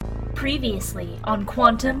Previously on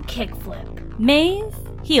Quantum Kickflip. Maeve,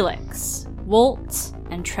 Helix, Wolt,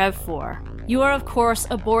 and Favour. You are, of course,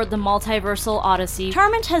 aboard the Multiversal Odyssey.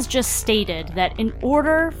 Tarmant has just stated that in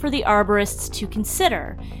order for the Arborists to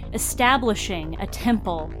consider establishing a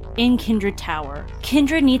temple in Kindred Tower,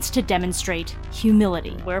 Kindred needs to demonstrate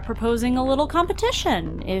humility. We're proposing a little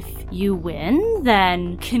competition. If you win,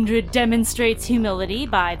 then Kindred demonstrates humility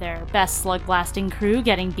by their best slug-blasting crew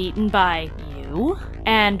getting beaten by you.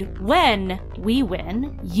 And when we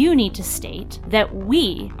win, you need to state that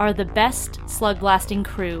we are the best slug-blasting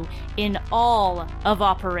crew in all of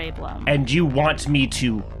Operablum. And you want me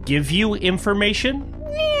to give you information?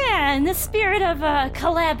 Yeah, in the spirit of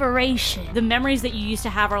collaboration. The memories that you used to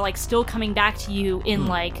have are still coming back to you in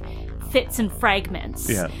fits and fragments.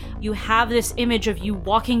 Yeah. You have this image of you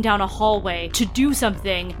walking down a hallway to do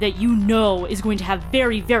something that you know is going to have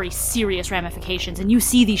very, very serious ramifications. And you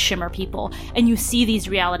see these Shimmer people, and you see these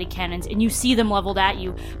reality cannons, and you see them leveled at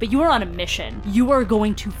you, but you are on a mission. You are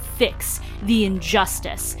going to fix the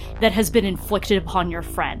injustice that has been inflicted upon your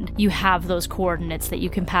friend. You have those coordinates that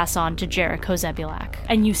you can pass on to Jericho Zebulak.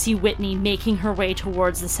 And you see Whitney making her way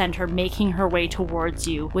towards the center, making her way towards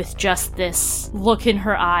you with just this look in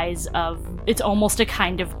her eyes of, it's almost a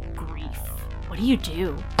kind of grief. What do you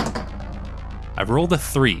do? I've rolled a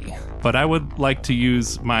 3, but I would like to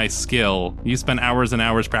use my skill. You spend hours and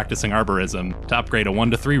hours practicing Arborism to upgrade a 1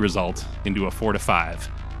 to 3 result into a 4 to 5.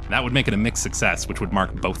 That would make it a mixed success, which would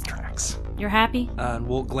mark both tracks. You're happy? And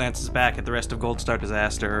Wolt glances back at the rest of Goldstar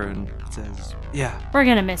Disaster and says, yeah. We're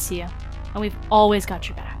gonna miss you, and we've always got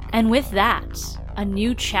your back. And with that, a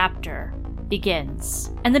new chapter begins.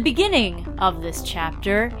 And the beginning of this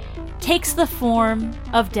chapter takes the form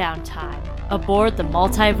of downtime aboard the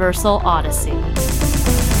Multiversal Odyssey.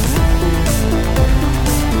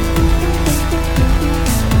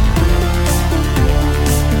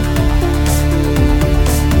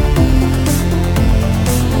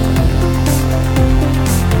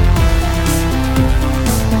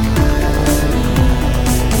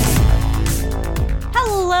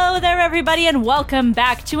 Everybody, and welcome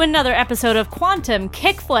back to another episode of Quantum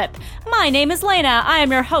Kickflip. My name is Lena, I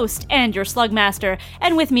am your host and your Slugmaster,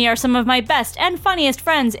 and with me are some of my best and funniest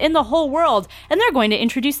friends in the whole world, and they're going to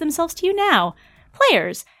introduce themselves to you now.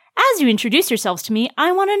 Players, as you introduce yourselves to me,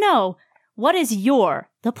 I want to know, what is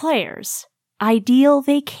the players' ideal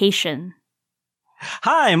vacation?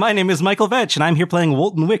 Hi, my name is Michael Vetch, and I'm here playing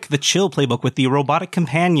Wolton Wick, the chill playbook with the robotic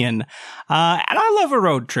companion. And I love a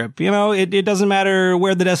road trip. You know, it doesn't matter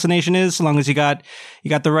where the destination is, so long as you got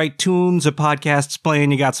the right tunes or podcasts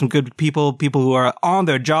playing, you got some good people who are on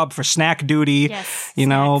their job for snack duty. Yes, you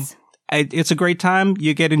know, snacks. It's a great time.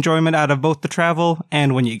 You get enjoyment out of both the travel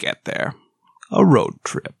and when you get there. A road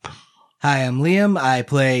trip. Hi, I'm Liam. I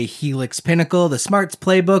play Helix Pinnacle, the Smarts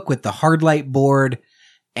playbook with the Hardlight board.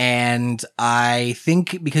 And I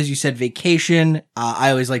think because you said vacation,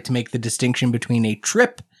 I always like to make the distinction between a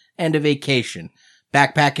trip and a vacation.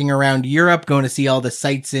 Backpacking around Europe, going to see all the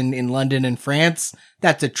sights in London and France,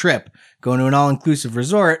 that's a trip. Going to an all-inclusive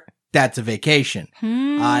resort, that's a vacation.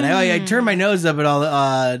 And I turned my nose up at all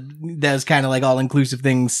those kind of all-inclusive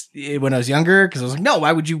things when I was younger, because I was like, no,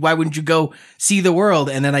 why wouldn't you go see the world?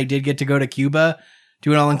 And then I did get to go to Cuba,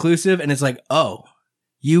 do an all-inclusive, and it's like, oh,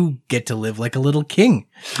 you get to live like a little king.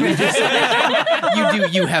 You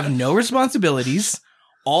have no responsibilities.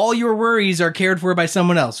 All your worries are cared for by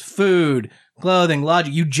someone else. Food, clothing,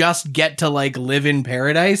 lodging. You just get to live in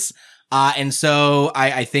paradise. And so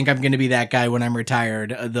I think I'm going to be that guy when I'm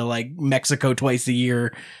retired. The Mexico twice a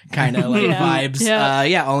year kind of vibes.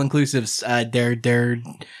 Yeah. All inclusives. They're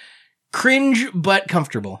cringe, but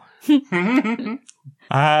comfortable.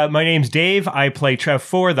 My name's Dave. I play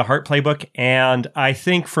Favour, the Heart Playbook, and I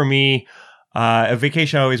think for me, a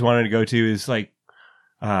vacation I always wanted to go to is some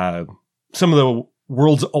of the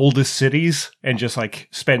world's oldest cities and just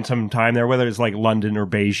spend some time there, whether it's London or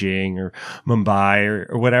Beijing or Mumbai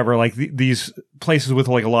or whatever, these places with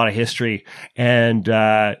a lot of history, and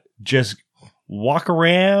just walk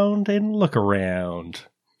around and look around.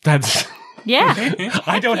 That's... Yeah.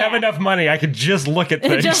 I don't have enough money. I could just look at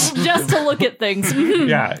things. just to look at things.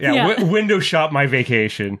 Yeah. Window shop my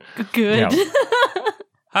vacation. Good. Yeah.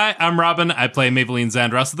 Hi, I'm Robin. I play Maybelline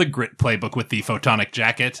Zandros, the Grit playbook with the Photonic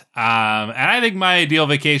Jacket. And I think my ideal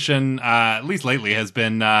vacation, at least lately, has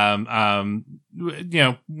been,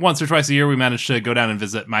 once or twice a year we manage to go down and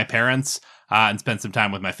visit my parents. And spend some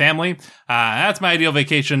time with my family. That's my ideal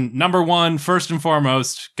vacation. Number one, first and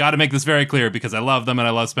foremost, got to make this very clear because I love them and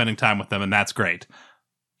I love spending time with them, and that's great.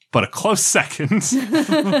 But a close second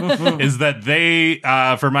is that they,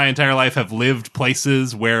 for my entire life, have lived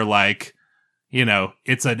places where,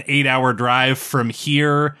 it's an 8-hour drive from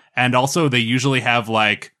here. And also they usually have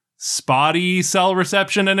like spotty cell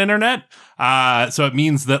reception and internet. So it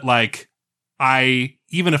means that like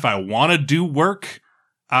even if I want to do work,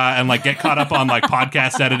 and like get caught up on like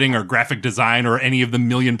podcast editing or graphic design or any of the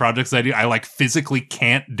million projects I do, I like physically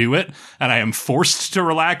can't do it. And I am forced to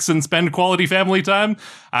relax and spend quality family time.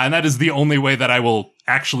 And that is the only way that I will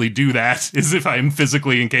actually do that, is if I am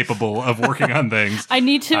physically incapable of working on things. I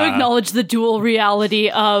need to acknowledge the dual reality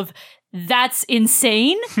of that's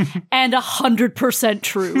insane and 100%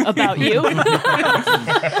 true about you.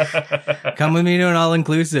 Come with me to an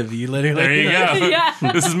all-inclusive. You literally... There you go. Yeah.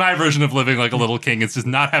 This is my version of living like a little king. It's just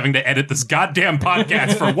not having to edit this goddamn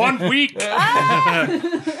podcast for 1 week.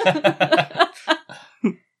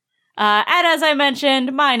 And as I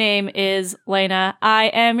mentioned, my name is Lena. I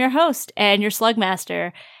am your host and your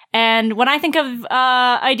slugmaster. And when I think of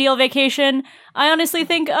ideal vacation, I honestly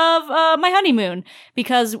think of my honeymoon,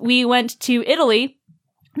 because we went to Italy,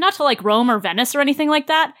 not to like Rome or Venice or anything like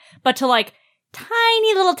that, but to like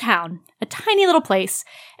tiny little town, a tiny little place.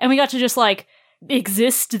 And we got to just like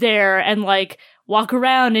exist there and like walk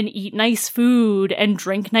around and eat nice food and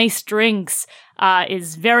drink nice drinks.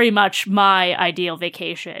 Is very much my ideal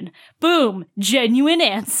vacation. Boom, genuine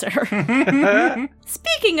answer.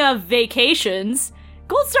 Speaking of vacations,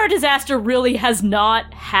 Gold Star Disaster really has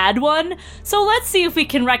not had one, so let's see if we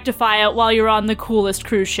can rectify it while you're on the coolest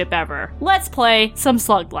cruise ship ever. Let's play some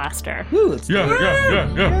Slug Blaster. Ooh, let's do it.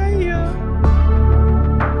 Yeah.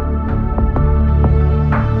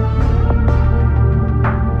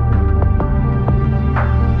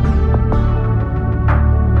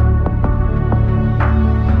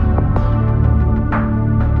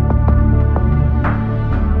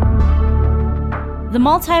 The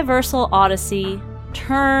Multiversal Odyssey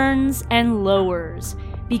turns and lowers,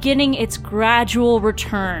 beginning its gradual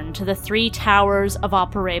return to the 3 towers of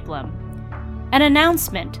Operablum. An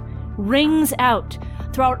announcement rings out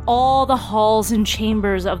throughout all the halls and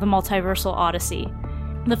chambers of the Multiversal Odyssey.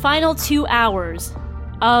 The final 2 hours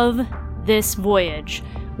of this voyage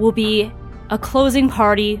will be a closing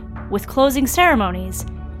party with closing ceremonies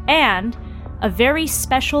and a very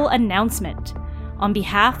special announcement on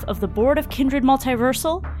behalf of the Board of Kindred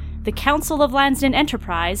Multiversal, the Council of Lansden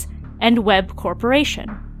Enterprise, and Webb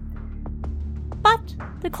Corporation. But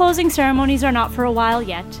the closing ceremonies are not for a while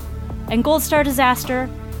yet, and Gold Star Disaster,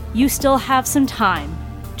 you still have some time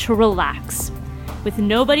to relax, with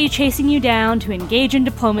nobody chasing you down to engage in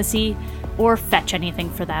diplomacy or fetch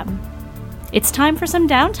anything for them. It's time for some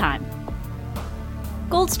downtime.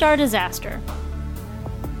 Gold Star Disaster.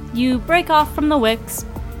 You break off from the Wicks,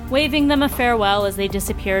 waving them a farewell as they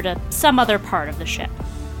disappear to some other part of the ship.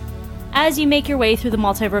 As you make your way through the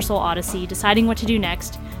Multiversal Odyssey, deciding what to do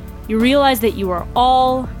next, you realize that you are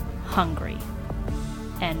all hungry.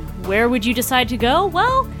 And where would you decide to go?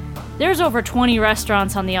 Well, there's over 20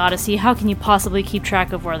 restaurants on the Odyssey. How can you possibly keep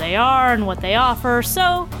track of where they are and what they offer?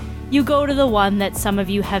 So, you go to the one that some of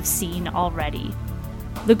you have seen already.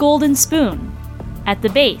 The Golden Spoon, at the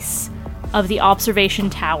base of the observation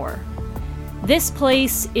tower. This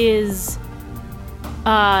place is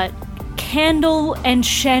candle and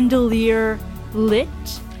chandelier lit.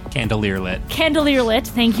 Candelier lit. Candelier lit.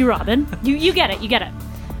 Thank you, Robin. You get it.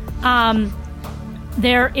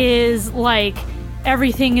 There is like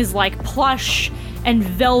everything is like plush and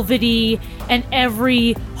velvety, and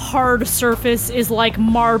every hard surface is like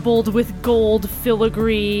marbled with gold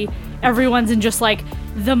filigree. Everyone's in just like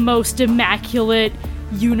the most immaculate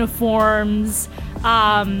uniforms.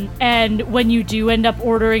 And when you do end up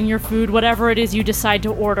ordering your food, whatever it is you decide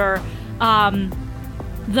to order,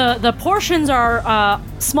 the portions are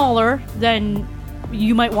smaller than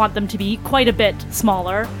you might want them to be, quite a bit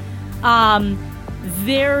smaller.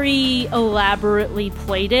 Very elaborately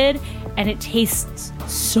plated, and it tastes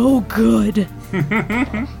so good.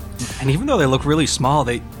 And even though they look really small,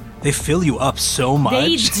 they fill you up so much.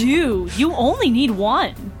 They do. You only need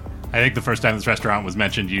one. I think the first time this restaurant was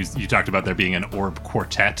mentioned, you talked about there being an orb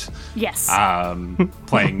quartet. Yes.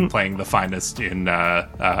 Playing the finest in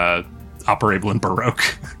Operablum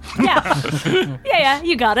Baroque. Yeah,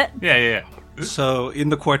 you got it. Yeah. So in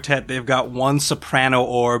the quartet, they've got 1 soprano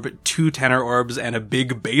orb, 2 tenor orbs, and a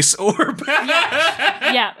big bass orb.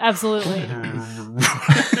 Yeah, absolutely.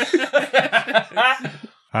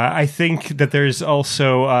 I think that there's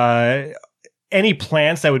also any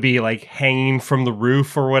plants that would be like hanging from the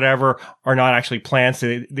roof or whatever are not actually plants.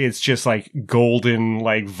 It's just like golden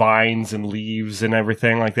like vines and leaves and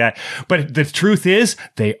everything like that. But the truth is,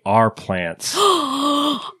 they are plants.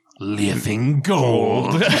 Living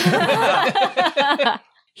gold.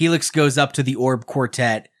 Helix goes up to the orb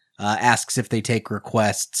quartet, asks if they take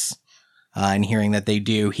requests. And hearing that they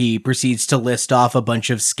do, he proceeds to list off a bunch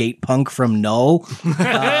of skate punk from Null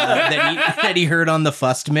that he heard on the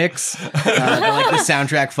Fust mix, like the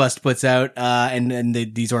soundtrack Fust puts out. And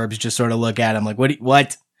these orbs just sort of look at him like,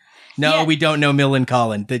 what? No, we don't know Mill and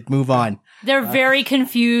Colin. Move on. They're very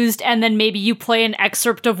confused, and then maybe you play an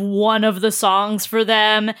excerpt of one of the songs for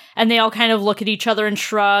them, and they all kind of look at each other and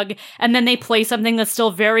shrug, and then they play something that's still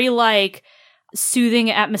very, like, soothing,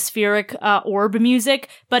 atmospheric orb music,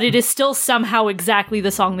 but it is still somehow exactly the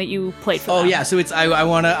song that you played for them. Yeah, so it's I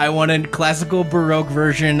want a classical Baroque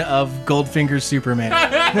version of Goldfinger's Superman.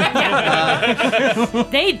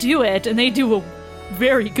 They do it, and they do a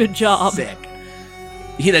very good job. Sick.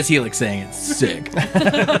 That's Helix saying it. Sick.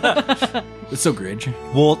 It's so Gridge.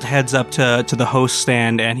 Wolt heads up to the host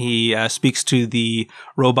stand and he speaks to the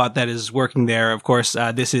robot that is working there. Of course,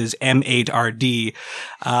 this is M8RD,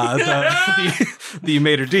 the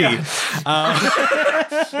Mater D.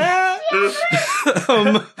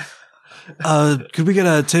 Could we get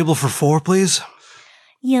a table for 4, please?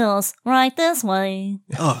 Yes, right this way.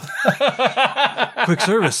 Oh, quick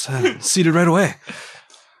service. Seated right away.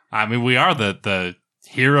 I mean, we are the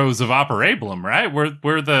heroes of Operablum, right?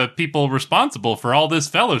 We're the people responsible for all this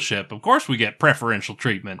fellowship. Of course we get preferential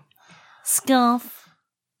treatment. Scuff.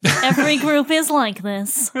 Every group is like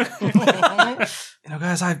this.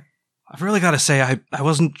 Guys, I've really got to say, I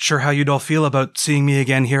wasn't sure how you'd all feel about seeing me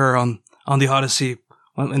again here on the Odyssey.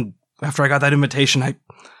 And after I got that invitation, I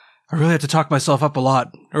really had to talk myself up a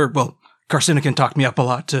lot. Carcinocan talked me up a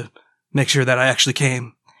lot to make sure that I actually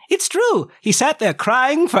came. It's true. He sat there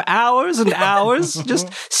crying for hours and hours, just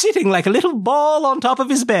sitting like a little ball on top of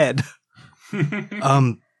his bed.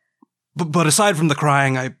 But aside from the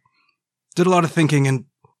crying, I did a lot of thinking, and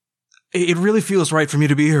it really feels right for me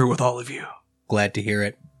to be here with all of you. Glad to hear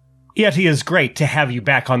it. Yeti is great to have you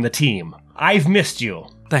back on the team. I've missed you.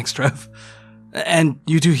 Thanks, Trev. And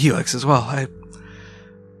you do, Helix, as well. I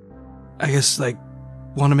guess,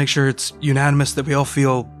 want to make sure it's unanimous that we all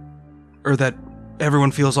feel, or that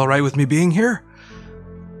everyone feels all right with me being here.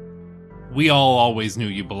 We all always knew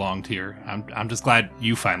you belonged here. I'm just glad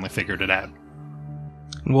you finally figured it out.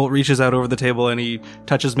 Wolt reaches out over the table and he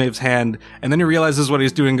touches Maeve's hand, and then he realizes what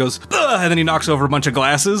he's doing, goes, ugh, and then he knocks over a bunch of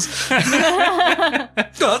glasses.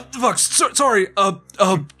 Sorry,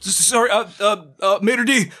 Mater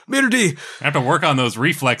D. I have to work on those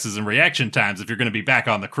reflexes and reaction times if you're going to be back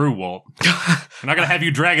on the crew, Wolt. I'm not going to have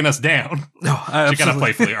you dragging us down. No, She kind of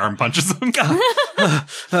playfully arm punches him.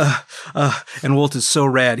 And Wolt is so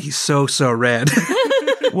rad. He's so rad.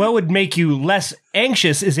 What would make you less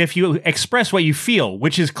anxious is if you express what you feel,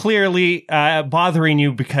 which is clearly bothering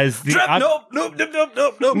you because the... No.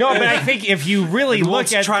 No, but I think if you really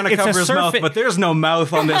look at... trying to cover his mouth, but there's no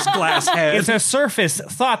mouth on this glass head. It's a surface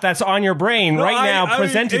thought that's on your brain now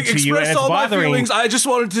presented to you, and it's bothering. I just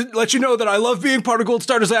wanted to let you know that I love being part of Gold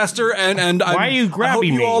Star Disaster, and why are you grabbing me?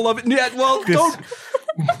 I hope you all love it. Yeah, well, don't...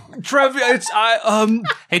 Trev,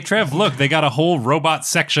 Hey, Trev, look, they got a whole robot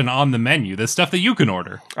section on the menu. There's stuff that you can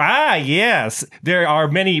order. Ah, yes. There are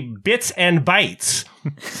many bits and bytes.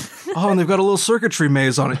 Oh, and they've got a little circuitry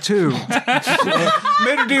maze on it, too.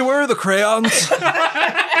 Mater D, where are the crayons?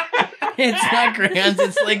 It's not crayons.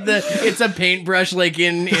 It's a paintbrush like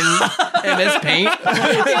in MS Paint.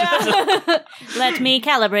 Let me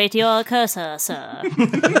calibrate your cursor, sir.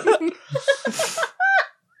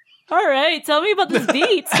 All right, tell me about this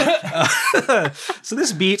beat. So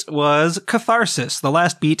this beat was Catharsis, the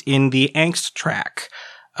last beat in the Angst track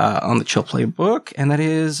on the Chill Playbook, and that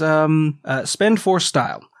is Spend 4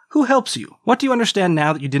 style. Who helps you? What do you understand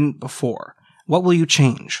now that you didn't before? What will you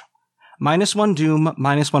change? -1 Doom,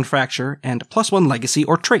 -1 Fracture, and +1 Legacy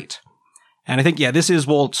or Trait. And I think, this is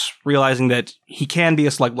Wolt realizing that he can be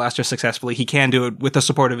a Slug Blaster successfully. He can do it with the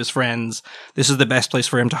support of his friends. This is the best place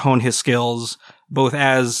for him to hone his skills, both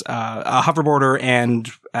as a hoverboarder and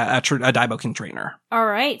a Daiboken trainer. All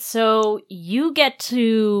right, so you get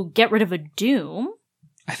to get rid of a Doom.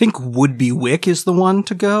 I think Would-Be Wick is the one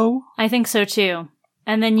to go. I think so, too.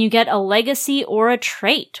 And then you get a Legacy or a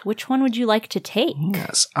Trait. Which one would you like to take?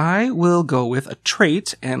 Yes, I will go with a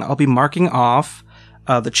Trait, and I'll be marking off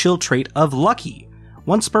the chill trait of Lucky.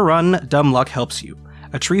 Once per run, Dumb Luck helps you.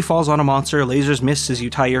 A tree falls on a monster, lasers miss as you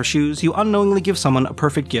tie your shoes, you unknowingly give someone a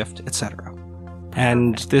perfect gift, etc.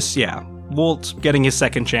 And this, Wolt getting his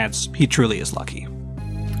second chance, he truly is lucky.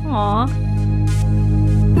 Aww.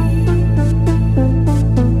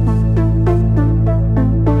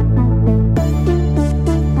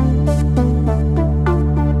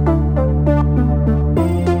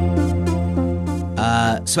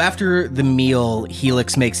 So after the meal,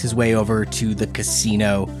 Helix makes his way over to the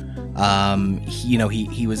casino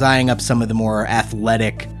He was eyeing up some of the more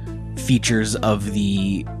athletic features of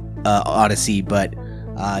the Odyssey, but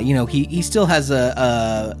he still has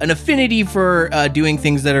an affinity for doing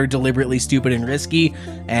things that are deliberately stupid and risky,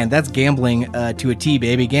 and that's gambling to a T,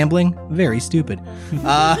 baby. Gambling, very stupid.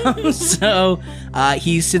 So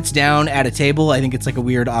he sits down at a table. I think it's like a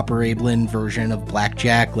weird Operablin version of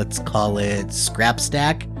blackjack. Let's call it Scrap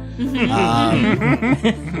Stack.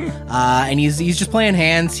 And he's just playing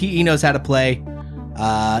hands. He knows how to play.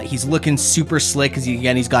 He's looking super slick because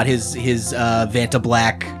he's got his Vanta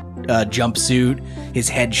Black jumpsuit, his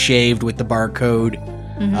head shaved with the barcode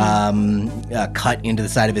cut into the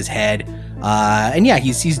side of his head. And yeah,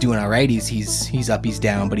 he's doing all right. He's up, he's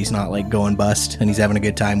down, but he's not like going bust, and he's having a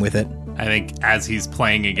good time with it. I think as he's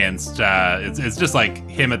playing against, it's just like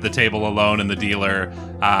him at the table alone and the dealer.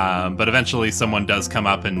 But eventually someone does come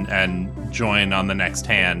up and join on the next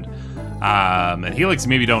hand. And Helix,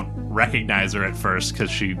 maybe don't recognize her at first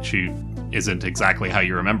because she isn't exactly how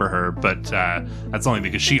you remember her, but that's only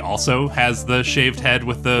because she also has the shaved head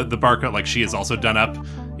with the barcode. Like, she is also done up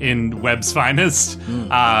in Webb's finest.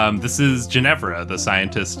 This is Ginevra, the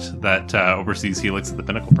scientist that oversees Helix at the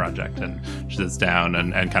Pinnacle Project, and she sits down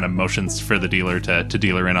and kind of motions for the dealer to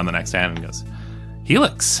deal her in on the next hand and goes,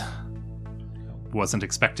 "Helix, wasn't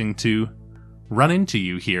expecting to run into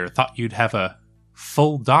you here. Thought you'd have a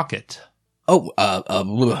full docket."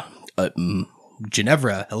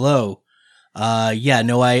 Ginevra, hello.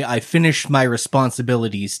 I finished my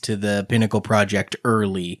responsibilities to the Pinnacle Project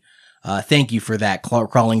early. Thank you for that.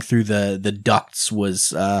 Crawling through the ducts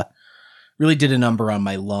was really did a number on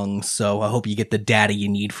my lungs, so I hope you get the data you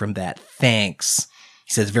need from that. Thanks.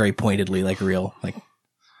 He says very pointedly, like real.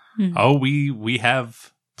 Oh, we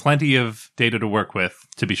have plenty of data to work with,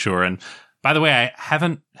 to be sure. And by the way, I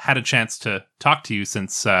haven't had a chance to talk to you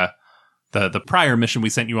since the prior mission we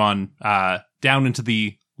sent you on down into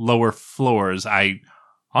the lower floors. I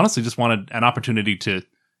honestly just wanted an opportunity to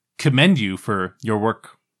commend you for your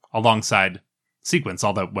work alongside Sequence,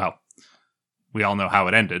 although, well, we all know how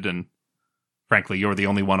it ended, and frankly, you're the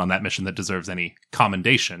only one on that mission that deserves any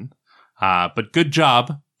commendation. But good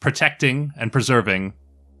job protecting and preserving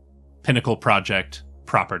Pinnacle Project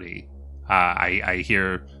property. I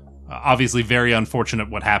hear, obviously, very unfortunate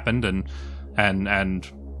what happened and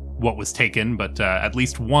what was taken, but at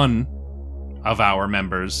least one of our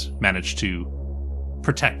members managed to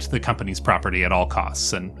protect the company's property at all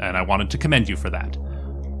costs, and I wanted to commend you for that.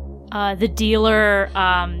 The dealer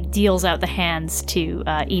deals out the hands to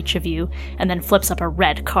each of you and then flips up a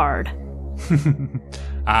red card.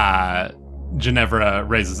 Ginevra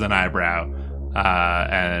raises an eyebrow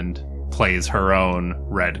and plays her own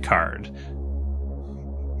red card.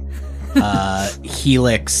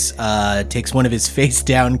 Helix takes one of his face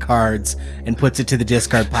down cards and puts it to the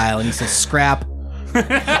discard pile, and he says scrap.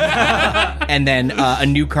 And then a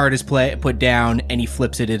new card is put down, and he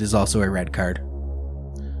flips it. It is also a red card.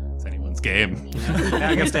 It's anyone's game. Now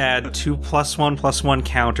he gets to add 2 +1/+1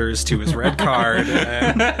 counters to his red card.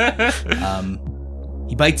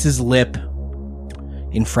 He bites his lip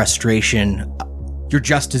in frustration. You're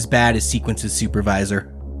just as bad as Sequence's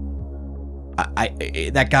supervisor.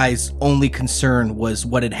 That guy's only concern was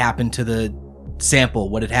what had happened to the sample,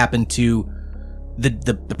 what had happened to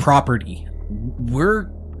the property.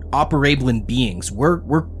 We're Operablin beings.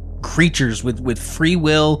 We're creatures with free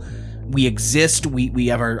will. We exist. We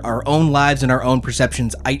have our own lives and our own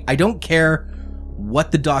perceptions. I don't care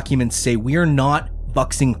what the documents say. We are not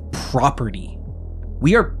buxing property.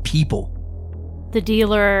 We are people. The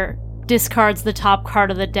dealer discards the top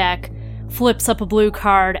card of the deck, flips up a blue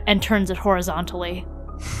card, and turns it horizontally.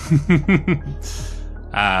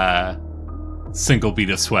 Single bead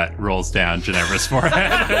of sweat rolls down Ginevra's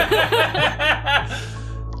forehead.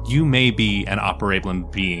 You may be an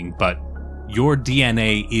Operablin being, but your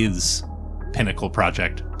DNA is Pinnacle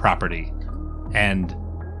Project property. And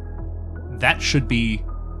that should be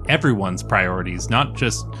everyone's priorities, not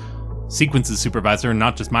just Sequence's supervisor,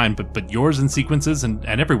 not just mine, but yours and Sequence's and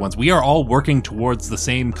everyone's. We are all working towards the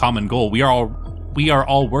same common goal. We are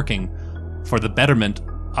all working for the betterment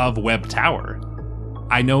of Webb Tower.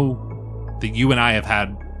 I know that you and I have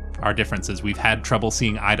had our differences. We've had trouble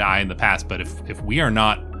seeing eye to eye in the past, but if we are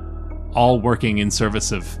not all working in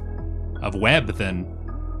service of Webb, then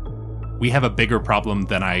we have a bigger problem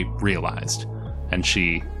than I realized. And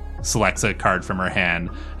she selects a card from her hand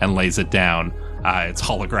and lays it down. It's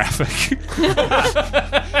holographic.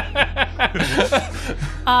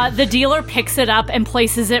 The dealer picks it up and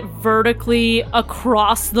places it vertically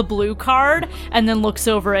across the blue card and then looks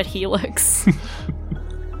over at Helix.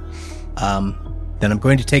 then I'm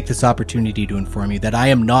going to take this opportunity to inform you that I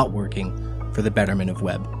am not working for the betterment of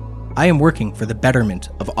Webb. I am working for the betterment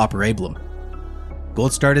of Operablum.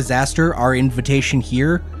 Gold Star Disaster, our invitation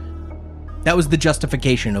here, that was the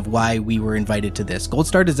justification of why we were invited to this. Gold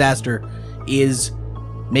Star Disaster is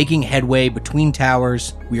making headway between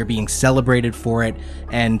towers. We are being celebrated for it,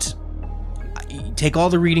 and take all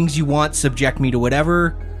the readings you want, subject me to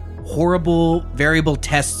whatever horrible variable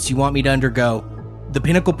tests you want me to undergo. The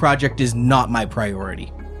Pinnacle Project is not my priority.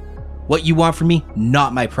 What you want from me,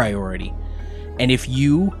 not my priority. And if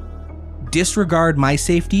you disregard my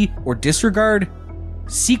safety or disregard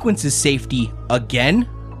Sequence's safety again,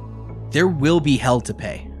 there will be hell to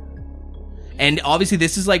pay. And obviously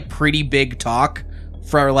this is like pretty big talk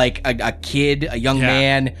for like a kid, a young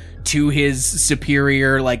man to his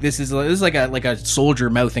superior. Like this is like a soldier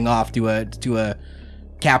mouthing off to a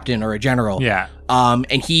captain or a general. Yeah.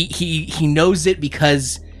 And he knows it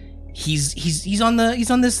because he's on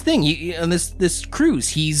this thing, on this cruise.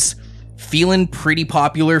 He's feeling pretty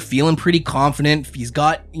popular, feeling pretty confident. He's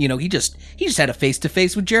got, he just had a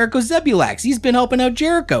face-to-face with Jericho Zebulax. He's been helping out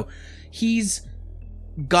Jericho. He's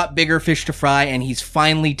got bigger fish to fry, and he's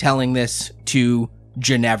finally telling this to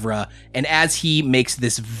Ginevra. And as he makes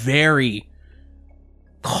this very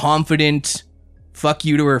confident fuck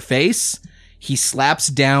you to her face, he slaps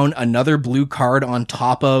down another blue card on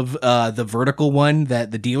top of the vertical one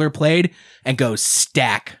that the dealer played and goes,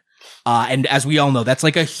 stack. And as we all know, that's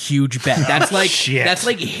like a huge bet. That's like that's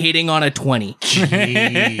like hitting on a 20.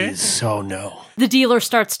 Jeez. Oh no. The dealer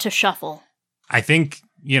starts to shuffle. I think,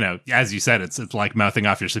 as you said, it's like mouthing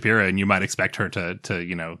off your superior, and you might expect her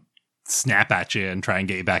to snap at you and try and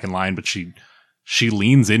get you back in line, but she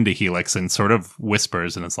leans into Helix and sort of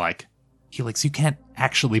whispers, and it's like, Helix, you can't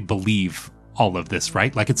actually believe all of this,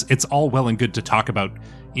 right? Like it's all well and good to talk about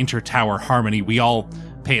inter-tower harmony. We all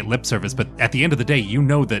pay it lip service, but at the end of the day, you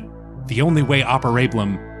know that the only way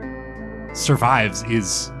Operablum survives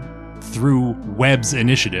is through Webb's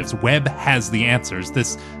initiatives. Webb has the answers.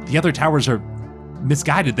 The other towers are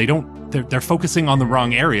misguided. They're focusing on the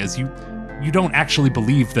wrong areas. You don't actually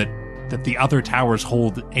believe that the other towers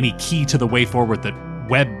hold any key to the way forward that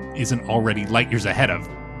Webb isn't already light years ahead of.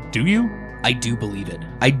 Do you? I do believe it.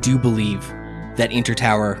 I do believe that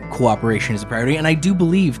inter-tower cooperation is a priority, and I do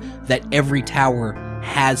believe that every tower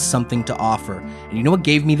has something to offer. And you know what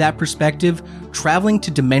gave me that perspective? Traveling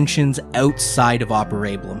to dimensions outside of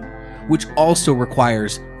Operablum, which also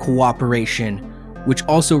requires cooperation, which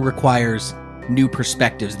also requires new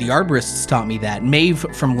perspectives. The Arborists taught me that. Maeve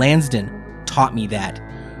from Lansdowne taught me that.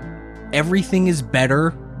 Everything is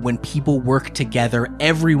better when people work together.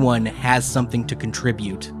 Everyone has something to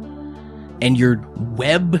contribute. And your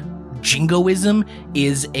Webb jingoism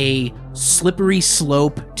is a slippery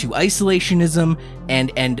slope to isolationism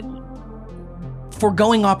and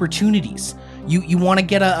foregoing opportunities. You want to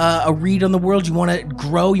get a read on the world, you want to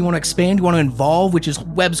grow, you want to expand, you want to involve, which is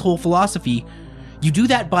Webb's whole philosophy. You do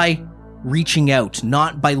that by reaching out,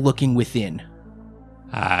 not by looking within.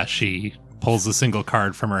 She pulls a single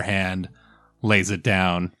card from her hand, lays it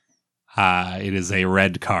down. It is a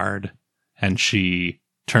red card, and she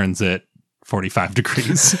turns it 45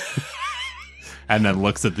 degrees and then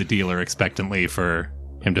looks at the dealer expectantly for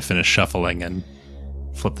him to finish shuffling and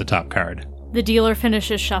flip the top card. The dealer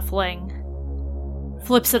finishes shuffling,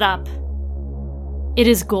 flips it up. It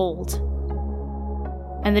is gold.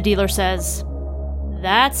 And the dealer says,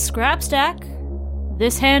 "That's scrap stack.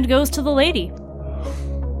 This hand goes to the lady."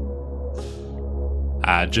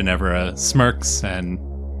 Ginevra smirks and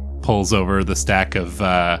pulls over the stack of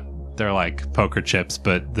they're like poker chips,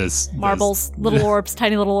 but this marbles, little orbs,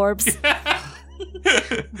 tiny little orbs.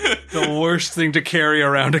 The worst thing to carry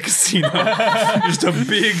around a casino. Just a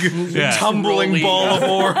big tumbling ball of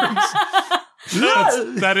orbs.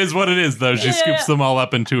 That is what it is, though. She scoops them all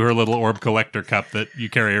up into her little orb collector cup that you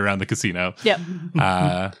carry around the casino. Yep.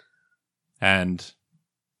 And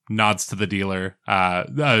nods to the dealer,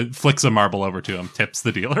 flicks a marble over to him, tips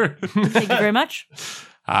the dealer. Thank you very much.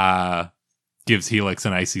 Gives Helix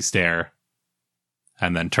an icy stare,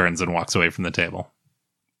 and then turns and walks away from the table.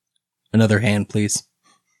 Another hand, please.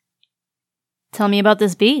 Tell me about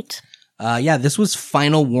this beat. This was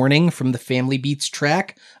Final Warning from the Family Beats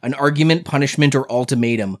track. An argument, punishment, or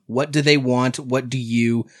ultimatum. What do they want? What do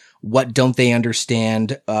you? What don't they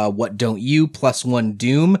understand? What don't you? +1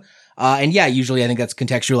 doom. Usually I think that's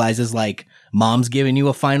contextualized as like mom's giving you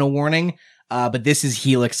a final warning. But this is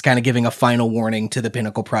Helix kind of giving a final warning to the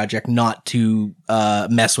Pinnacle Project not to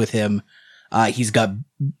mess with him. He's got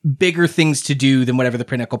bigger things to do than whatever the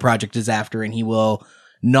Pinnacle Project is after, and he will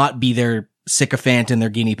not be their sycophant and their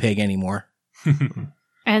guinea pig anymore. And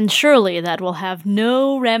And surely that will have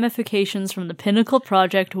no ramifications from the Pinnacle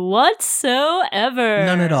project whatsoever.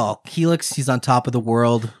 None at all. Helix, he's on top of the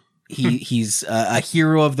world. He's a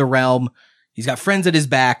hero of the realm. He's got friends at his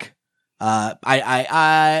back.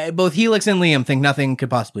 Both Helix and Liam think nothing could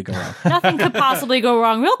possibly go wrong. Nothing could possibly go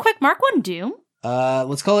wrong. Real quick, Mark one Doom.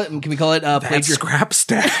 Let's call it. Can we call it? That's scrap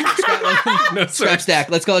stack. Scrap stack.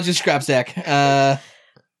 Let's call it just scrap stack.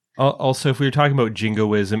 Also, if we were talking about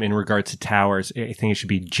jingoism in regards to towers, I think it should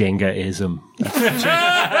be Jengaism. I've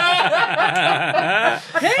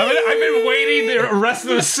been waiting the rest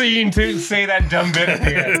of the scene to say that dumb bit at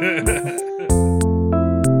the end.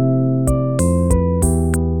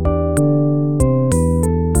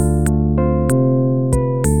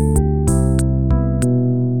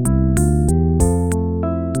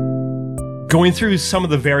 Going through some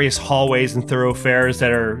of the various hallways and thoroughfares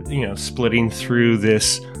that are, splitting through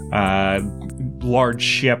this large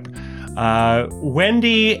ship,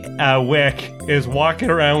 Wendy Wick is walking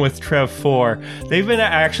around with Trev 4. They've been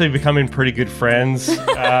actually becoming pretty good friends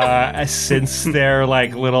since their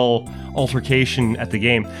little altercation at the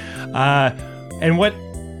game. And what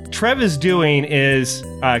Trev is doing is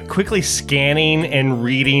quickly scanning and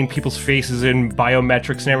reading people's faces and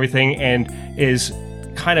biometrics and everything, and is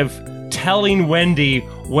kind of telling Wendy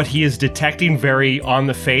what he is detecting very on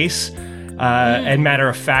the face and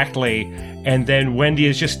matter-of-factly. And then Wendy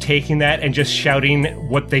is just taking that and just shouting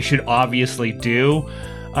what they should obviously do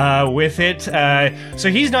with it. So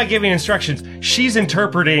he's not giving instructions. She's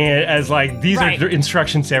interpreting it as these are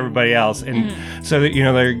instructions to everybody else. And so that,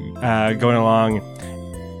 they're going along.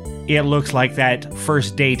 It looks like that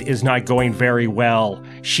first date is not going very well.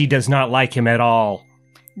 She does not like him at all.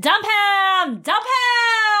 Dump him! Dump him!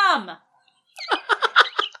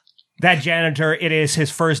 That janitor, it is his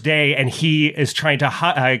first day, and he is trying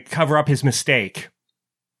to cover up his mistake.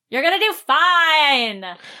 You're gonna do fine.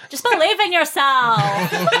 Just believe in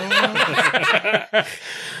yourself.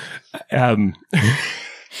 Imagine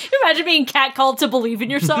being catcalled to believe in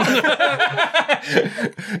yourself. It'd be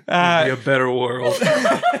a better world.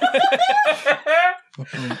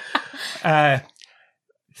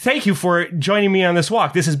 Thank you for joining me on this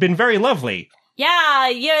walk. This has been very lovely. Yeah,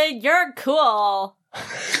 you're cool.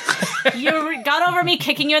 You got over me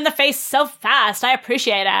kicking you in the face so fast. I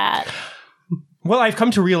appreciate it. Well, I've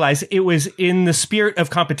come to realize it was in the spirit of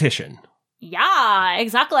competition. Yeah,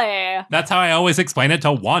 exactly. That's how I always explain it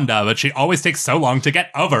to Wanda, but she always takes so long to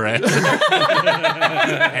get over it.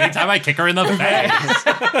 Anytime I kick her in the face.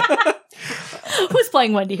 Who's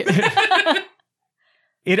playing Wendy here?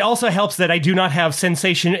 It also helps that I do not have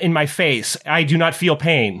sensation in my face. I do not feel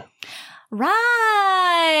pain. Right.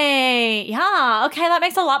 Yeah, okay, that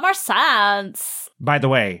makes a lot more sense. By the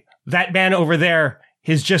way, that man over there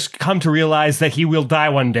has just come to realize that he will die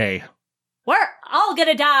one day. We're all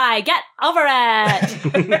gonna die. Get over it.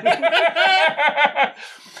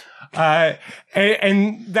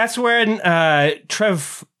 And that's when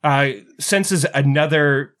Trev senses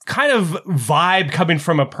another kind of vibe coming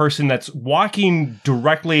from a person that's walking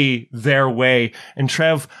directly their way. And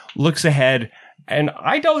Trev looks ahead, and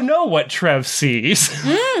I don't know what Trev sees.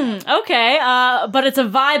 Okay, but it's a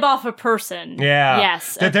vibe off a person. Yeah.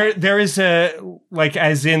 Yes. That there is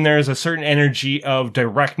there's a certain energy of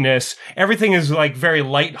directness. Everything is very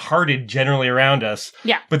lighthearted generally around us.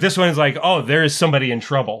 Yeah. But this one is there is somebody in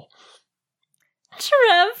trouble.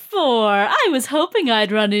 Trev 4, I was hoping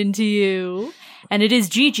I'd run into you. And it is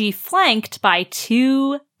Gigi flanked by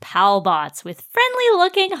 2 palbots with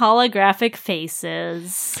friendly-looking holographic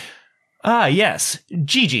faces. Ah, yes.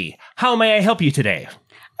 Gigi, how may I help you today?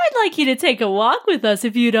 I'd like you to take a walk with us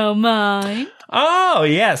if you don't mind. Oh,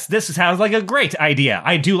 yes. This sounds like a great idea.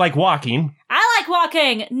 I do like walking. I like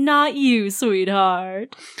walking, not you,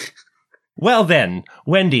 sweetheart. Well then,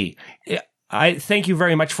 Wendy, I thank you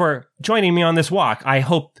very much for joining me on this walk. I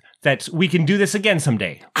hope that we can do this again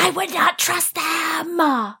someday. I would not trust them.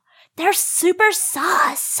 They're super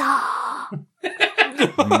sus.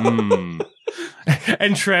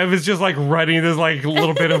 And Trev is just running this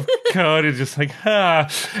little bit of code and just and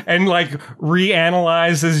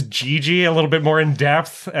reanalyzes Gigi a little bit more in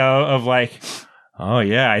depth of oh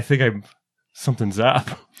yeah, I think something's up.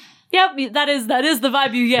 Yep, that is the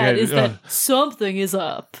vibe you get, is that something is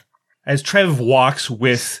up. As Trev walks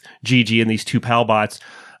with Gigi and these 2 palbots,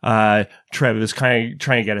 Trev is kind of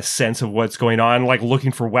trying to get a sense of what's going on,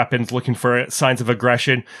 looking for weapons, looking for signs of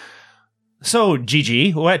aggression. So,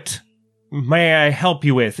 Gigi, what may I help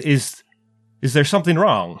you with? Is there something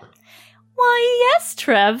wrong? Why, yes,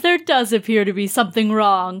 Trev, there does appear to be something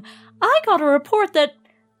wrong. I got a report that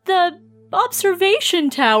the observation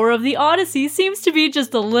tower of the Odyssey seems to be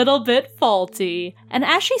just a little bit faulty. And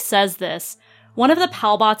as she says this, one of the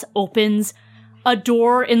Palbots opens a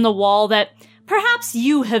door in the wall that perhaps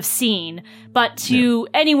you have seen, but to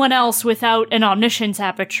anyone else without an omniscience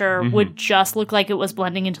aperture would just look like it was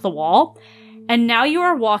blending into the wall. And now you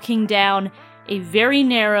are walking down a very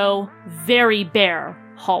narrow, very bare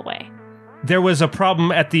hallway. There was a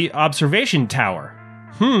problem at the observation tower.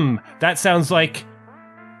 That sounds like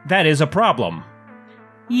that is a problem.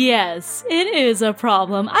 Yes, it is a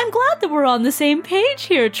problem. I'm glad that we're on the same page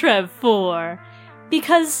here, Trev4,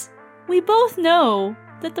 because we both know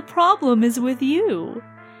that the problem is with you.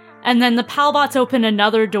 And then the Palbots open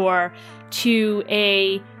another door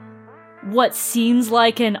to what seems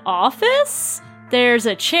like an office. There's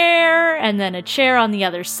a chair, and then a chair on the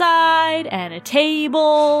other side, and a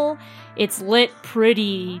table. It's lit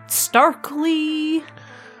pretty starkly.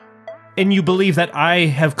 And you believe that I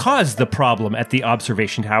have caused the problem at the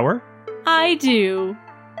observation tower? I do.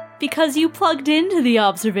 Because you plugged into the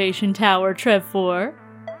observation tower, Trev4.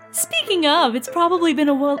 Speaking of, it's probably been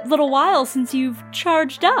a little while since you've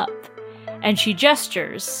charged up. And she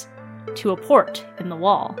gestures to a port in the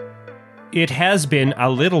wall. It has been a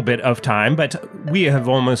little bit of time, but we have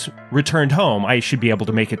almost returned home. I should be able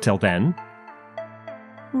to make it till then.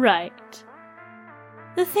 Right.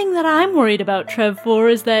 The thing that I'm worried about,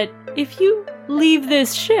 Trev4, is that if you leave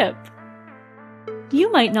this ship, you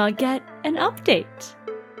might not get an update.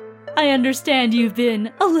 I understand you've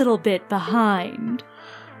been a little bit behind.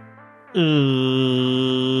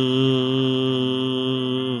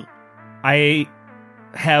 I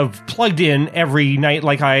have plugged in every night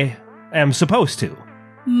like I am supposed to.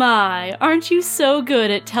 My, aren't you so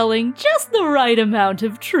good at telling just the right amount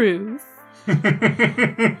of truth?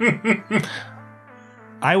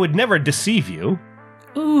 I would never deceive you.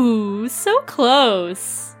 Ooh, so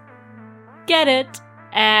close. Get it?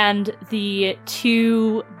 And the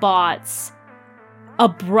two bots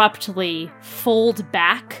abruptly fold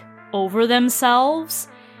back over themselves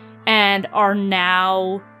and are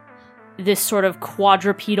now this sort of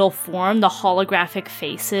quadrupedal form. The holographic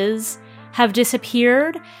faces have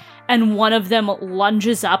disappeared, and one of them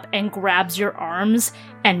lunges up and grabs your arms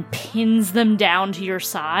and pins them down to your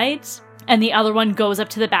sides, and the other one goes up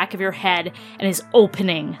to the back of your head and is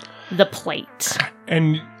opening the plate.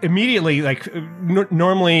 And immediately,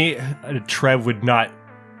 normally Trev would not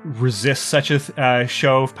resist such a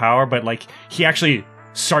show of power, but he actually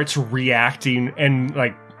starts reacting and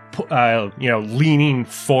leaning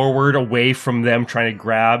forward away from them, trying to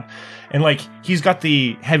grab. And he's got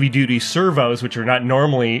the heavy duty servos, which are not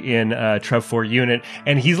normally in Trev 4 unit,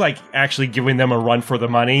 and he's actually giving them a run for the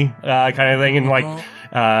money kind of thing,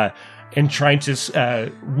 and and trying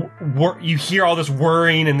to you hear all this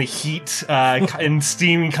whirring and the heat and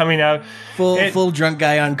steam coming out. Full drunk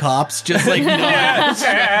guy on cops, just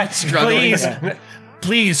struggling.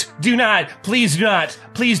 Please do not.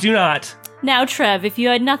 Now, Trev, if you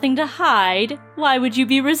had nothing to hide, why would you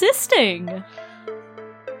be resisting?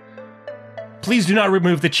 Please do not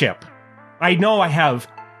remove the chip. I know I have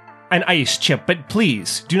an ice chip, but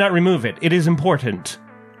please do not remove it. It is important.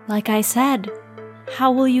 Like I said,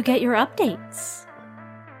 how will you get your updates?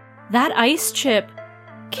 That ice chip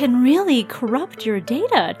can really corrupt your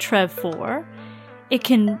data, Trev4. It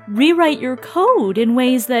can rewrite your code in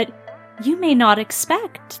ways that you may not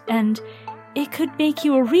expect, and it could make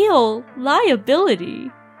you a real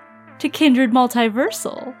liability to Kindred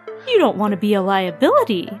Multiversal. You don't want to be a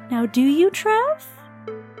liability, now do you, Trev?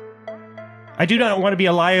 I do not want to be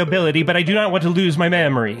a liability, but I do not want to lose my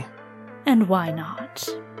memory. And why not?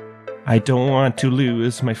 I don't want to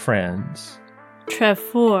lose my friends.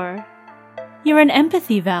 Trev4, you're an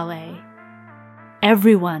empathy valet.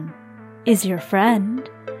 Everyone is your friend.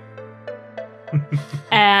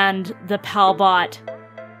 And the Palbot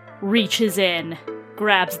reaches in,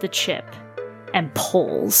 grabs the chip, and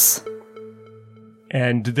pulls.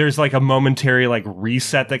 And there's a momentary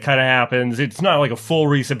reset that kind of happens. It's not a full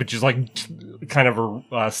reset, but just kind of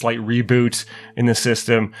a slight reboot in the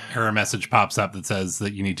system. Error message pops up that says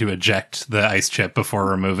that you need to eject the ice chip before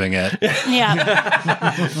removing it.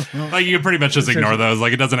 Yeah. You pretty much just ignore those.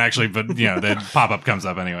 It doesn't actually, but the pop-up comes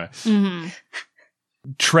up anyway. Mm-hmm.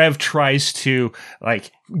 Trev tries to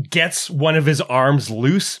gets one of his arms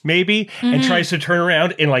loose maybe and tries to turn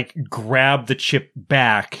around and grab the chip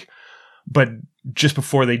back, but just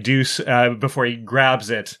before they do before he grabs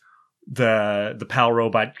it, the PAL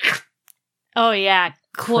robot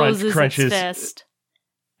closes crunches, its fist,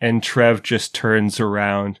 and Trev just turns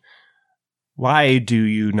around. Why do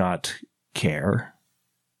you not care?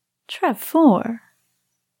 Trev4,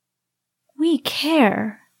 we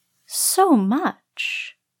care so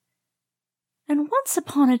much. And once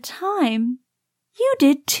upon a time, you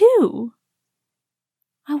did too.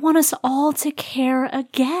 I want us all to care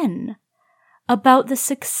again about the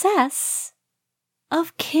success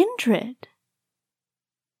of Kindred.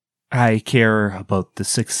 I care about the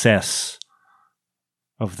success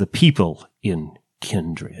of the people in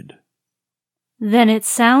Kindred. Then it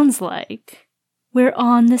sounds like we're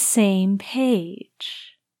on the same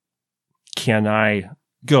page. Can I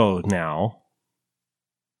go now?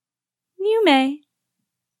 You may.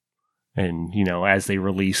 And, as they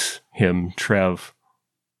release him, Trev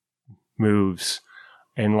moves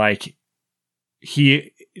and,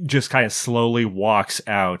 he just kind of slowly walks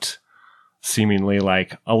out, seemingly,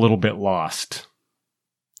 a little bit lost.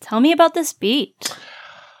 Tell me about this beat.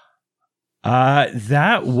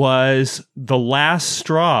 That was the last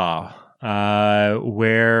straw,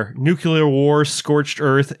 where nuclear war, scorched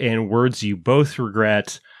earth, and words you both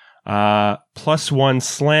regret, +1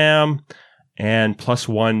 slam, and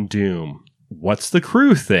 +1 doom. What's the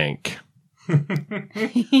crew think?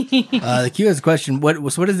 The Q has a question. What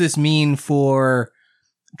does this mean for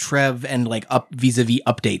Trev and vis-a-vis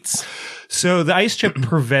updates? So the ice chip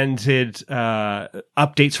prevented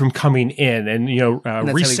updates from coming in, and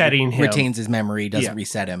resetting him. Retains his memory, doesn't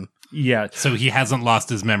reset him. Yeah. So he hasn't lost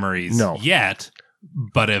his memories yet,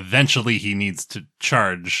 but eventually he needs to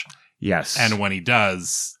charge. Yes. And when he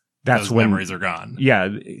does, that's those when memories are gone. Yeah.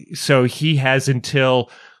 So he has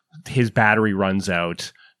until his battery runs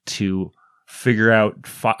out to figure out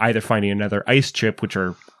either finding another ice chip, which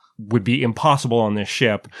would be impossible on this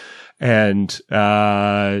ship, and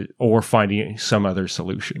or finding some other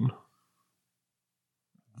solution.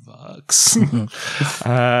 Bucks.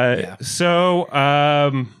 So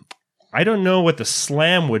I don't know what the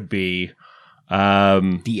slam would be.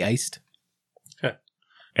 De-iced?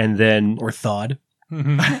 And then... Or thawed?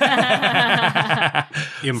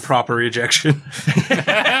 Improper ejection.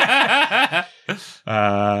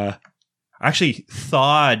 Actually,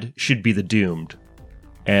 thawed should be the doomed.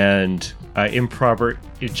 And improper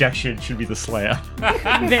ejection should be the slam.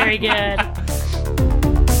 Very good.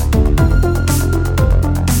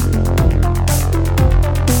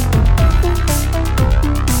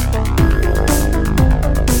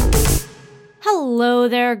 Hello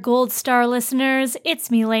there, Gold Star listeners. It's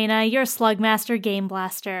me, Lena, your Slugmaster Game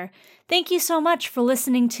Blaster. Thank you so much for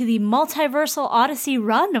listening to the Multiversal Odyssey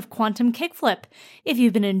run of Quantum Kickflip. If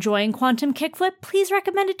you've been enjoying Quantum Kickflip, please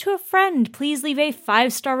recommend it to a friend. Please leave a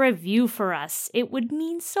 5-star review for us. It would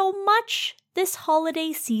mean so much this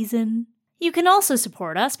holiday season. You can also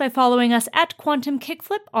support us by following us at Quantum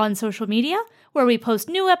Kickflip on social media, where we post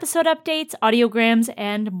new episode updates, audiograms,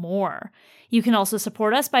 and more. You can also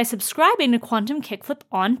support us by subscribing to Quantum Kickflip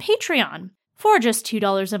on Patreon. For just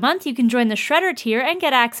 $2 a month, you can join the Shredder tier and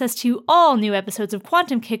get access to all new episodes of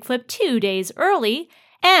Quantum Kickflip 2 days early.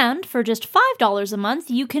 And for just $5 a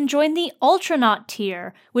month, you can join the Ultranaut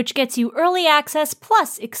tier, which gets you early access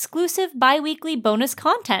plus exclusive bi-weekly bonus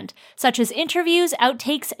content, such as interviews,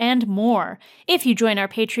 outtakes, and more. If you join our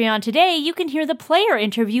Patreon today, you can hear the player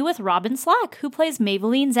interview with Robin Slack, who plays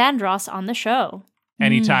Maybelline Zandros on the show.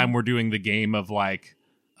 Anytime we're doing the game of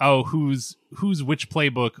who's which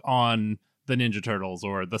playbook on the Ninja Turtles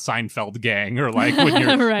or the Seinfeld gang, or when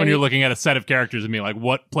you're Right. when you're looking at a set of characters and being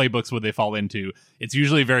what playbooks would they fall into, it's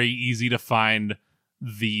usually very easy to find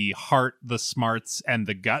the heart, the smarts, and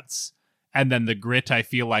the guts, and then the grit I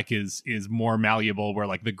feel is more malleable, where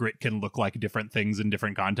the grit can look like different things in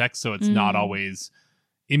different contexts, so it's not always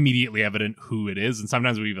immediately evident who it is. And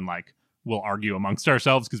sometimes we even we'll argue amongst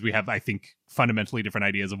ourselves because we have, I think, fundamentally different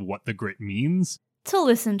ideas of what the grit means. To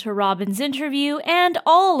listen to Robin's interview and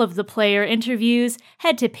all of the player interviews,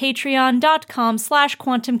 head to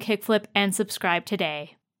patreon.com/quantumkickflip and subscribe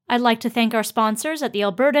today. I'd like to thank our sponsors at the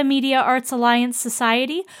Alberta Media Arts Alliance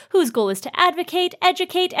Society, whose goal is to advocate,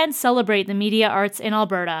 educate, and celebrate the media arts in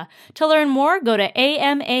Alberta. To learn more, go to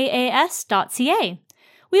amaas.ca.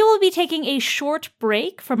 We will be taking a short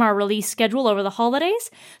break from our release schedule over the holidays,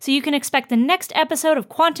 so you can expect the next episode of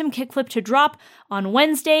Quantum Kickflip to drop on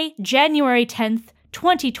Wednesday, January 10th,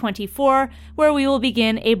 2024, where we will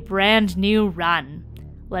begin a brand new run.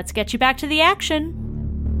 Let's get you back to the action.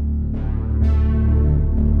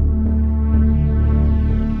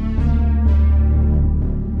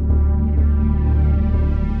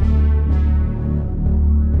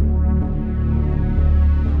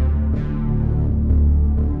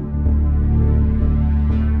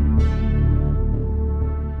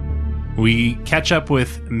 We catch up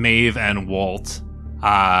with Maeve and Walt,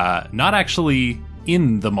 not actually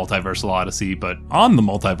in the Multiversal Odyssey, but on the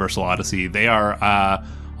Multiversal Odyssey. They are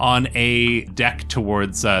on a deck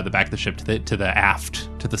towards the back of the ship, to the aft,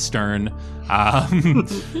 to the stern.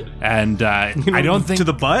 And I don't think to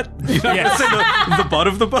the butt. Yes. the butt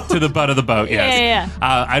of the boat. To the butt of the boat. Yes. Yeah.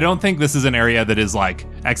 I don't think this is an area that is like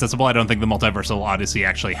accessible. I don't think the Multiversal Odyssey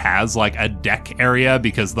actually has like a deck area,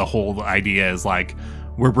 because the whole idea is like,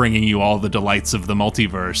 we're bringing you all the delights of the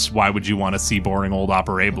multiverse. Why would you want to see boring old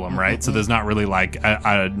Operablum, right? So there's not really like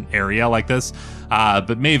an area like this.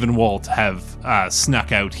 But Maeve and Walt have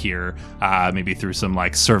snuck out here, maybe through some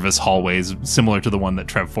like service hallways similar to the one that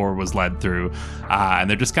Trev 4 was led through. And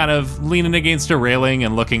they're just kind of leaning against a railing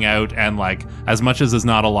and looking out. And like, as much as there's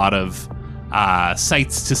not a lot of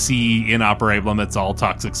sights to see in Operablum, it's all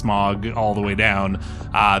toxic smog all the way down.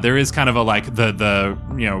 There is kind of a like the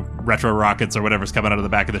retro rockets or whatever's coming out of the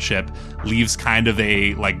back of the ship leaves kind of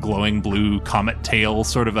a like glowing blue comet tail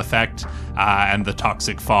sort of effect, and the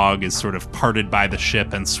toxic fog is sort of parted by the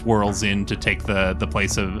ship and swirls in to take the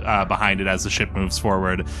place of behind it as the ship moves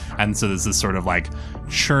forward. And so there's this sort of like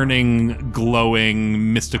churning,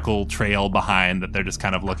 glowing, mystical trail behind that they're just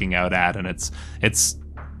kind of looking out at, and it's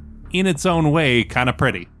in its own way kind of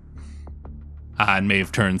pretty. And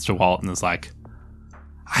Maeve turns to Walt and is like,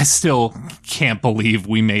 I still can't believe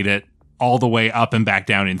we made it all the way up and back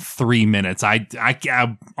down in 3 minutes. I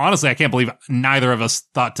honestly, I can't believe neither of us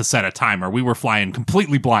thought to set a timer. We were flying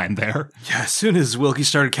completely blind there. Yeah, as soon as Wilkie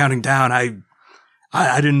started counting down, I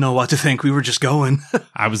didn't know what to think. We were just going.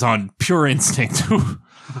 I was on pure instinct.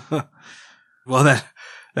 Well,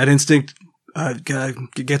 that instinct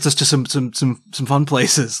gets us to some fun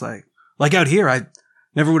places. Like out here, I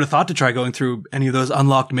never would have thought to try going through any of those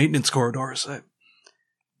unlocked maintenance corridors.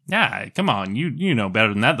 Yeah, come on. You know better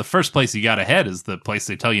than that. The first place you got to head is the place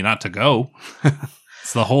they tell you not to go.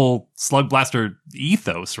 It's the whole Slug Blaster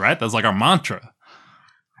ethos, right? That's like our mantra.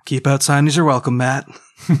 Keep out signings are welcome, Matt.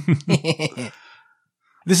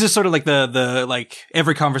 This is sort of like the like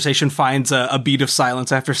every conversation finds a beat of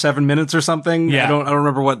silence after 7 minutes or something. Yeah. I don't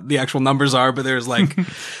remember what the actual numbers are, but there's like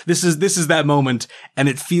this is that moment, and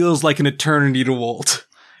it feels like an eternity to Walt.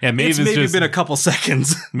 Yeah, Maeve It's is maybe just been a couple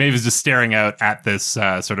seconds. Maeve is just staring out at this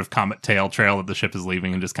sort of comet tail trail that the ship is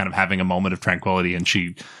leaving and just kind of having a moment of tranquility, and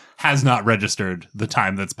she has not registered the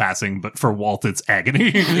time that's passing, but for Walt it's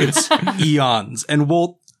agony. It's eons, and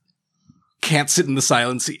Walt can't sit in the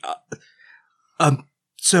silence.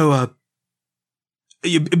 So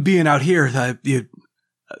you being out here, you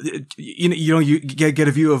get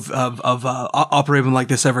a view of Operablum like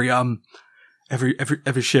this every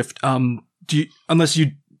shift. I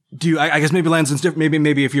guess maybe Lanson's different.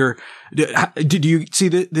 Maybe if you're, did you see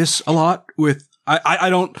this a lot with? I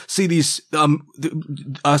don't see these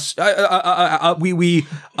us we Maeve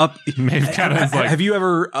kind of like, have you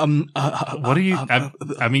ever what do you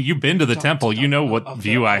I mean, you've been to the temple, you know what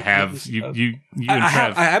view I have. You and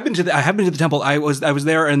Trev. I have been to the temple. I was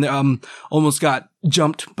there and almost got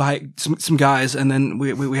jumped by some guys, and then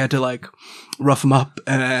we had to like rough them up.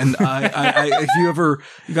 And if you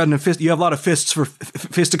got in a fist, you have a lot of fists for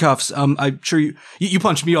fisticuffs. I'm sure you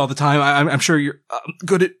punch me all the time. I'm sure you're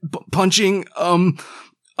good at punching.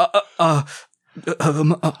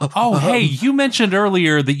 Hey, you mentioned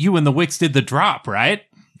earlier that you and the Wicks did the drop, right?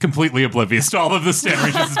 Completely oblivious to all of this.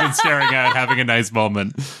 Stanridge has been staring at, having a nice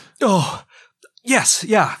moment. Oh, yes,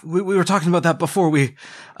 yeah. We were talking about that before we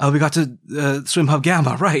got to Swim Hub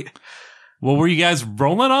Gamma, right? Well, were you guys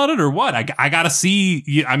rolling on it or what? I gotta see.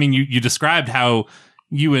 You described how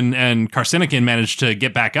you and Carcinican managed to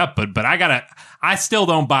get back up, but I still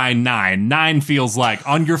don't buy 9. 9 feels like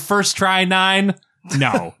on your first try 9.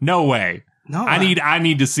 No way. No, I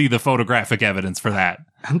need to see the photographic evidence for that.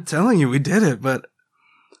 I'm telling you, we did it, but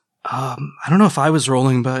I don't know if I was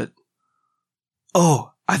rolling, but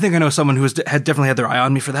I think I know someone who had definitely had their eye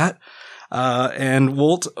on me for that. And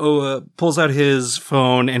Walt pulls out his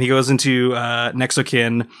phone and he goes into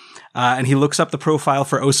Nexokin, and he looks up the profile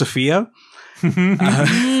for Osafia.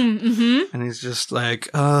 And he's just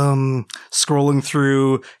like scrolling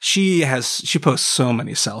through. She posts so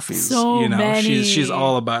many selfies. Many. She's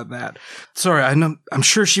all about that. Sorry, I'm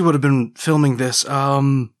sure she would have been filming this. Here,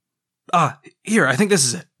 I think this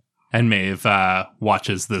is it. And Maeve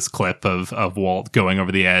watches this clip of Walt going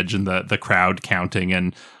over the edge and the crowd counting,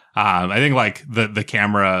 and I think like the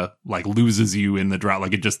camera like loses you in the drop,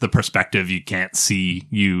 like it just the perspective, you can't see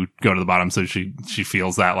you go to the bottom. So she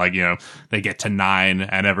feels that like, they get to 9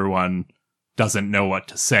 and everyone doesn't know what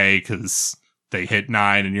to say because they hit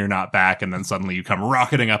 9 and you're not back, and then suddenly you come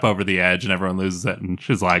rocketing up over the edge and everyone loses it, and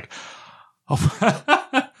she's like,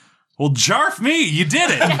 "Oh, well, jarf me, you did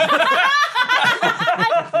it."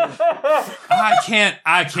 I can't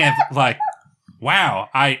like, wow,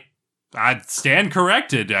 I'd stand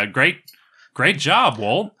corrected. Great job,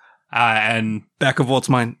 Walt. And Back of Walt's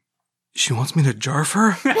mind, she wants me to jarf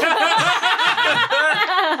her?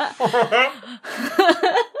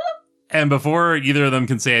 And before either of them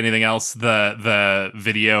can say anything else, the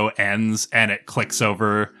video ends and it clicks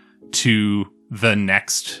over to the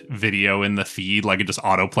next video in the feed. Like it just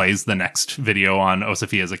auto plays the next video on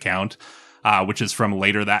Osophia's account, which is from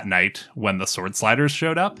later that night when the sword sliders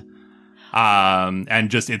showed up. And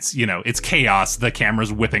just it's chaos. The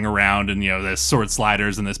camera's whipping around and there's sword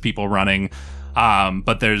sliders and there's people running.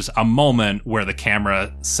 But there's a moment where the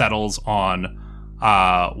camera settles on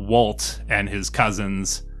Walt and his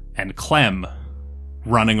cousins and Clem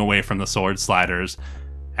running away from the sword sliders,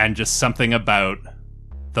 and just something about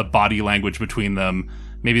the body language between them.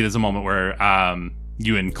 Maybe there's a moment where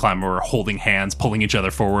you and Clem were holding hands, pulling each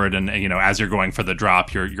other forward, and as you're going for the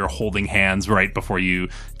drop, you're holding hands right before you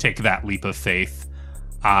take that leap of faith.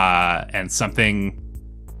 And something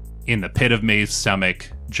in the pit of Maeve's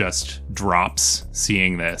stomach just drops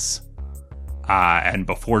seeing this. And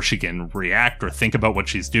before she can react or think about what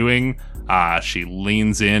she's doing, she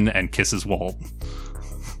leans in and kisses Walt.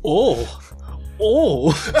 Oh.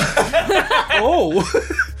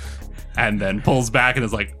 And then pulls back and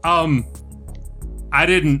is like, I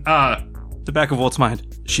didn't, The back of Walt's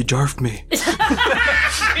mind, she jarfed me.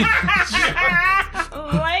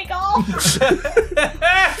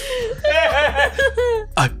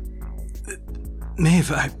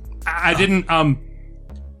 Maeve, I didn't,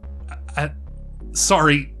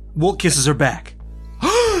 sorry. Walt kisses her back.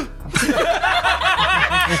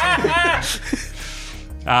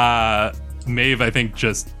 Maeve, I think,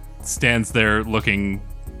 just stands there looking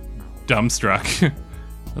dumbstruck.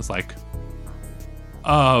 It's like,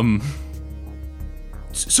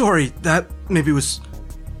 Sorry, that maybe was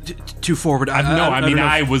too forward.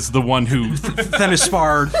 I was the one who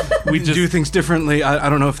Thenispar, we do things differently. I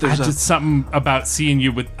don't know if there's just something about seeing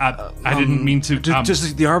you with. I didn't mean to. Do the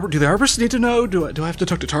arborists need to know? Do I have to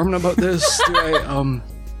talk to Tarman about this?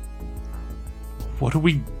 What do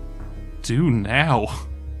we do now?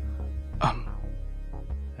 I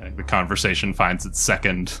think the conversation finds its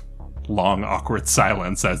second long, awkward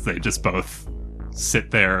silence as they just both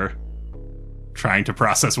sit there trying to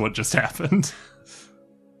process what just happened.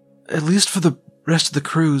 At least for the rest of the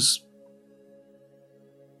cruise,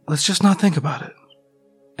 let's just not think about it.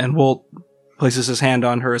 And Walt places his hand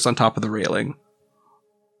on hers on top of the railing.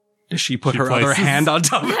 Does she put her other hand on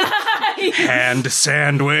top? Hand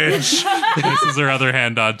sandwich. Places her other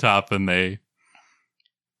hand on top, and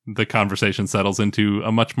the conversation settles into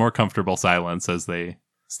a much more comfortable silence as they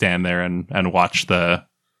stand there and watch the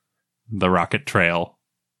rocket trail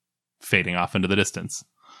fading off into the distance.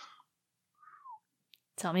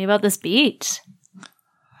 Tell me about this beat.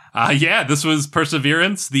 This was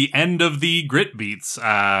Perseverance, the end of the Grit beats,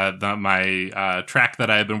 my track that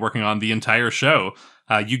I had been working on the entire show.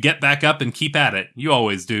 You get back up and keep at it. You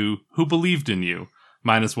always do. Who believed in you?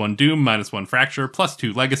 -1 Doom, -1 Fracture,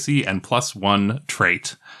 +2 Legacy, and +1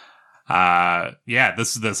 Trait.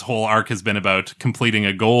 This whole arc has been about completing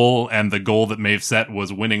a goal, and the goal that Maeve set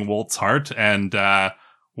was winning Walt's heart, and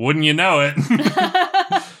wouldn't you know it,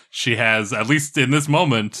 she has, at least in this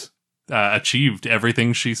moment, achieved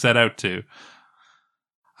everything she set out to.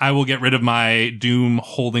 I will get rid of my Doom,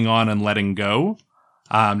 Holding On and Letting Go.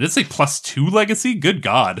 Did it say +2 Legacy? Good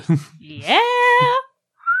God. Yeah.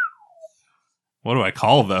 What do I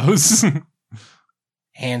call those?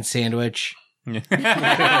 Hand sandwich. We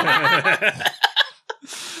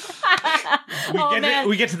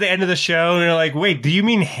get to the end of the show and you're like, wait, do you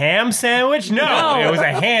mean ham sandwich? No, it was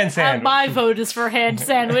a hand sandwich. My vote is for hand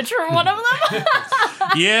sandwich for one of them.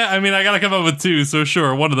 Yeah, I mean, I gotta come up with two, so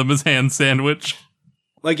sure, one of them is hand sandwich.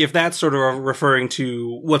 Like, if that's sort of referring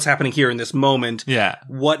to what's happening here in this moment, yeah,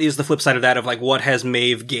 what is the flip side of that of, like, what has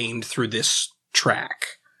Maeve gained through this track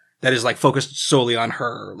that is, like, focused solely on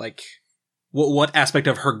her? Like, what aspect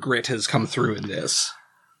of her grit has come through in this?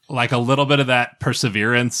 Like, a little bit of that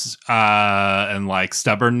perseverance and, like,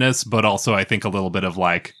 stubbornness, but also, I think, a little bit of,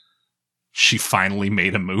 like, she finally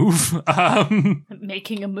made a move.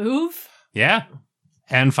 Making a move? Yeah.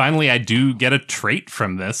 And finally, I do get a trait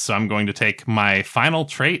from this, so I'm going to take my final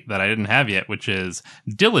trait that I didn't have yet, which is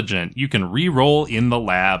Diligent. You can re-roll in the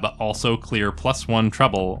lab, also clear +1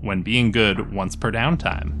 trouble when being good once per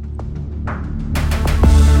downtime.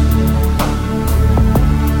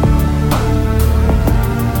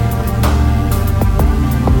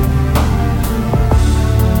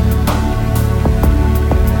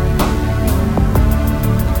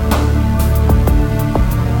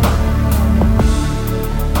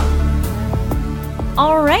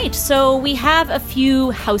 All right, so we have a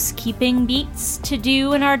few housekeeping beats to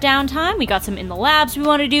do in our downtime. We got some in the labs we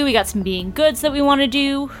want to do. We got some being goods that we want to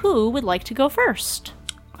do. Who would like to go first?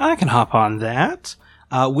 I can hop on that.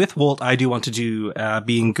 With Wolt, I do want to do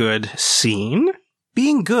being good scene.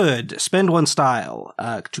 Being good, spend 1 style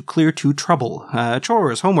to clear 2 trouble.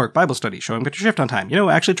 Chores, homework, Bible study, showing up at your shift on time.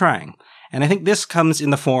 Actually trying. And I think this comes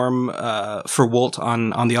in the form for Wolt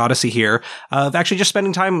on the Odyssey here of actually just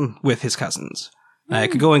spending time with his cousins.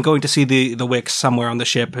 Going to see the Wicks somewhere on the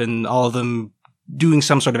ship and all of them doing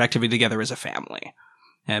some sort of activity together as a family.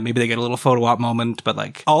 And maybe they get a little photo op moment, but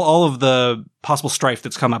like all of the possible strife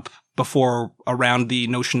that's come up before around the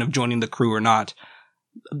notion of joining the crew or not,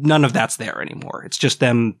 none of that's there anymore. It's just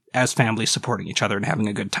them as families supporting each other and having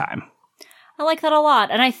a good time. I like that a lot.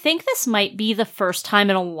 And I think this might be the first time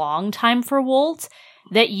in a long time for Wolt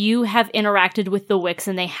that you have interacted with the Wicks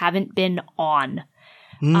and they haven't been on.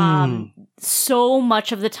 So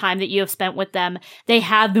much of the time that you have spent with them, they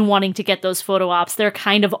have been wanting to get those photo ops. They're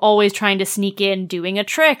kind of always trying to sneak in, doing a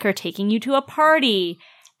trick or taking you to a party.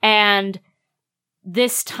 And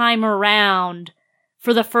this time around,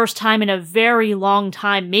 for the first time in a very long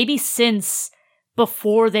time, maybe since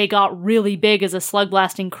before they got really big as a slug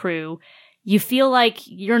blasting crew, you feel like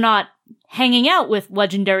you're not hanging out with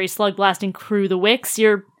legendary slug blasting crew, the Wicks.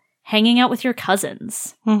 You're hanging out with your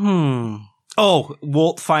cousins. Oh,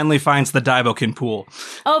 Wolt finally finds the Daibokin pool.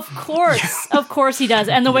 Of course. Of course he does.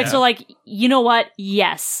 And the Wicks are like, you know what?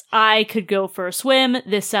 Yes, I could go for a swim.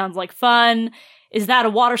 This sounds like fun. Is that a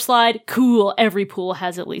water slide? Cool. Every pool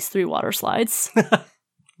has at least 3 water slides.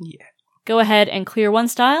 Yeah. Go ahead and clear 1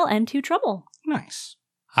 style and 2 trouble. Nice.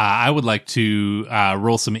 I would like to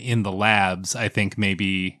roll some in the labs. I think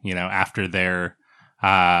maybe, after their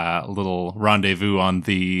little rendezvous on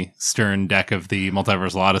the stern deck of the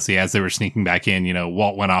Multiversal Odyssey, as they were sneaking back in,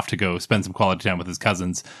 Walt went off to go spend some quality time with his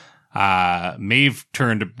cousins. Maeve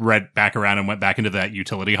turned right back around and went back into that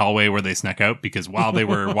utility hallway where they snuck out, because while they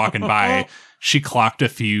were walking by, she clocked a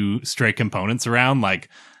few stray components around, like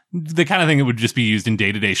the kind of thing that would just be used in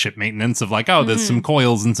day-to-day ship maintenance of like, there's some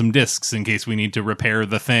coils and some discs in case we need to repair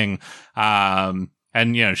the thing. And,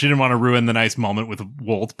 she didn't want to ruin the nice moment with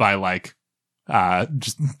Wolt by like,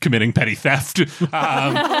 just committing petty theft.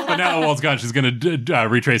 But now Walt's gone, she's going to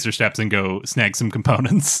retrace her steps and go snag some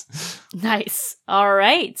components. Nice. All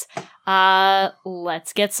right.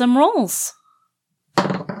 Let's get some rolls.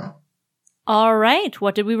 All right.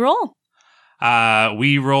 What did we roll?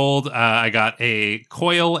 We rolled, I got a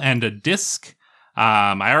coil and a disc.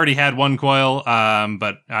 I already had 1 coil,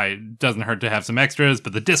 but it doesn't hurt to have some extras,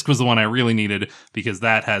 but the disc was the one I really needed because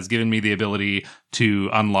that has given me the ability to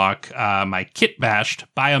unlock, my kit bashed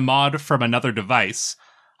by a mod from another device.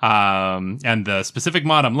 And the specific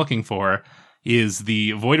mod I'm looking for is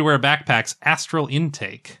the Voidware Backpack's Astral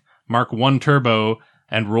Intake, Mark 1 Turbo,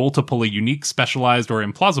 and roll to pull a unique, specialized, or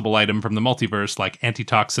implausible item from the multiverse like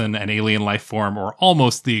antitoxin, an alien life form, or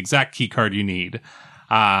almost the exact keycard you need.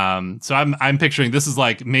 So I'm picturing this is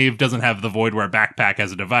like Maeve doesn't have the Voidware Backpack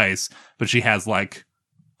as a device, but she has like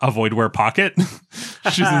a Voidware pocket.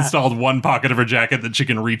 She's installed 1 pocket of her jacket that she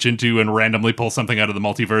can reach into and randomly pull something out of the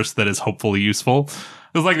multiverse that is hopefully useful.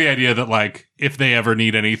 It's like the idea that like if they ever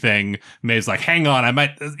need anything, Maeve's like, hang on, I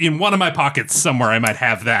might in one of my pockets somewhere I might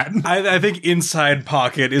have that. I think inside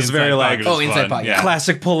pocket is Inside very like inside pocket. Yeah.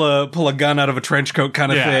 classic pull a gun out of a trench coat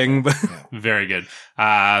kind of thing. Very good.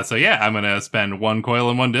 So yeah, I'm gonna spend 1 coil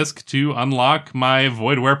and 1 disc to unlock my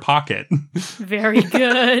Voidware pocket. Very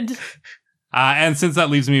good. And since that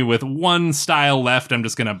leaves me with 1 style left, I'm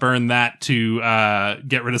just going to burn that to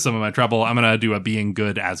get rid of some of my trouble. I'm going to do a being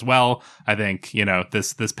good as well. I think,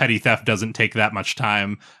 this petty theft doesn't take that much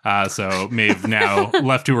time. So Maeve, now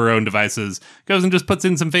left to her own devices, goes and just puts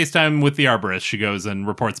in some FaceTime with the Arborist. She goes and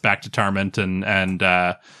reports back to Tarmant and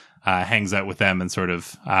hangs out with them and sort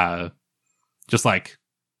of just like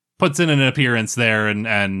puts in an appearance there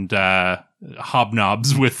and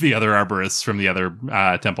hobnobs with the other arborists from the other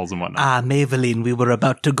temples and whatnot. Maveline, we were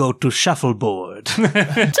about to go to shuffleboard.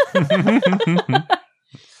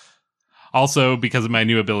 Also, because of my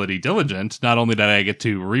new ability, Diligent, not only did I get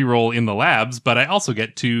to reroll in the labs, but I also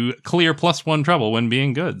get to clear +1 trouble when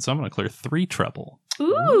being good. So I'm going to clear 3 trouble.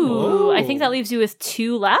 Ooh, I think that leaves you with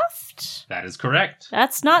 2 left. That is correct.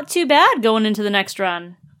 That's not too bad going into the next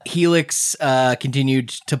run. Helix continued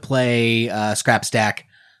to play Scrap Stack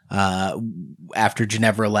after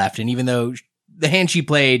Ginevra left, and even though the hand she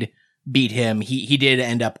played beat him, he did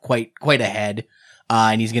end up quite ahead,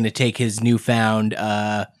 and he's going to take his newfound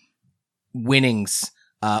winnings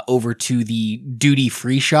over to the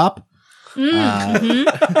duty-free shop.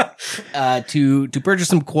 to purchase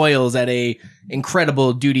some coils at a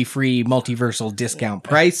incredible duty-free multiversal discount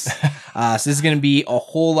price. So this is going to be a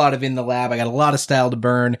whole lot of in the lab. I got a lot of style to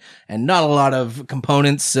burn and not a lot of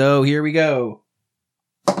components. So here we go.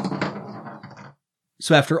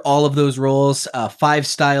 So after all of those rolls, 5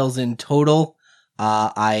 styles in total,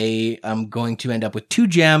 I am going to end up with 2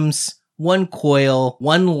 gems, 1 coil,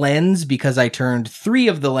 1 lens because I turned 3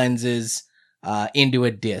 of the lenses into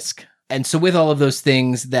a disc. And so with all of those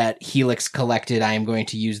things that Helix collected, I am going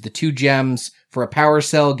to use the 2 gems for a power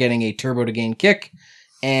cell, getting a turbo to gain kick,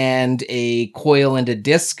 and a coil and a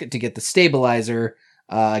disc to get the stabilizer,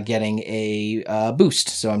 getting a boost.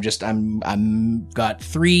 So I'm got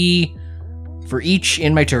 3 for each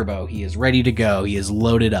in my turbo. He is ready to go. He is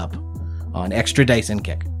loaded up on extra dice and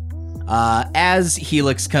kick. As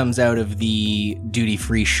Helix comes out of the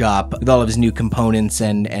duty-free shop with all of his new components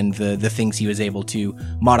and the things he was able to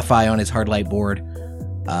modify on his hard light board,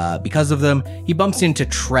 because of them, he bumps into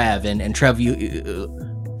Trev, and Trev,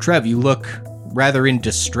 you look rather in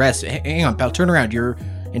distress. Hang on, pal, turn around. Your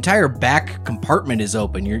entire back compartment is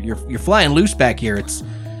open. You're flying loose back here. It's,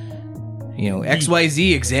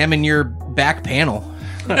 XYZ, examine your back panel.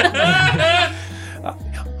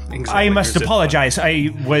 I must apologize. I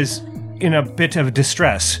was in a bit of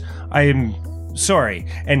distress. I am sorry.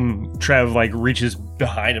 And Trev reaches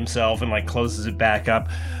behind himself and closes it back up.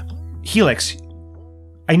 Helix,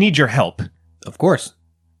 I need your help. Of course.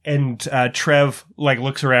 And Trev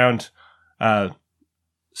looks around,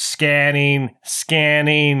 scanning.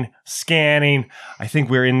 I think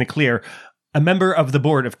we're in the clear. A member of the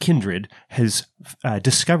board of Kindred has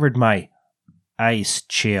discovered my ice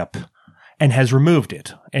chip and has removed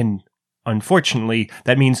it. And unfortunately,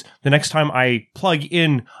 that means the next time I plug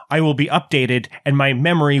in, I will be updated and my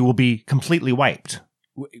memory will be completely wiped.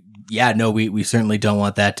 Yeah, no, we certainly don't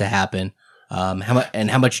want that to happen.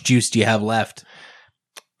 How much juice do you have left?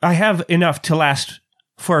 I have enough to last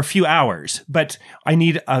for a few hours, but I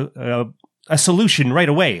need a solution right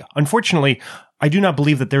away. Unfortunately, I do not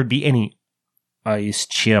believe that there would be any ice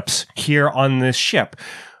chips here on this ship.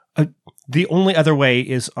 The only other way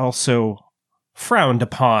is also frowned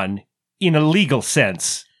upon in a legal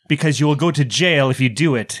sense, because you will go to jail if you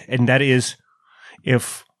do it, and that is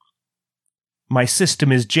if my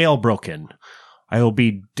system is jailbroken. I will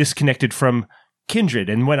be disconnected from Kindred,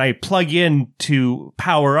 and when I plug in to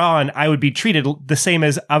power on, I would be treated the same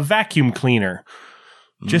as a vacuum cleaner.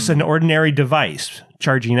 Just an ordinary device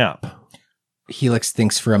charging up. Helix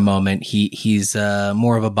thinks for a moment. He's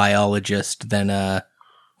more of a biologist than a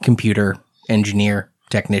computer engineer,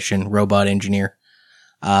 technician, robot engineer.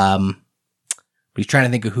 But he's trying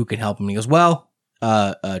to think of who can help him. He goes, well,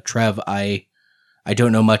 Trev, I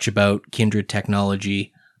don't know much about Kindred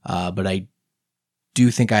technology, but I do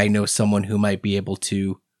think I know someone who might be able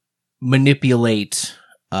to manipulate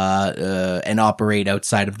and operate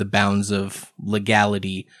outside of the bounds of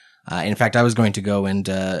legality. In fact, I was going to go and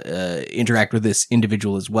interact with this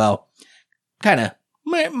individual as well. Kind of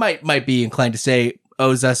might be inclined to say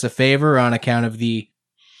owes us a favor on account of the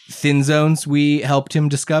thin zones we helped him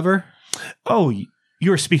discover. Oh, you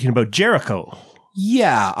were speaking about Jericho.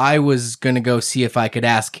 Yeah, I was going to go see if I could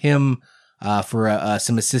ask him for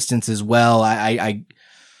some assistance as well. I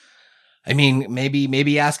mean,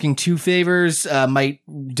 maybe asking 2 favors might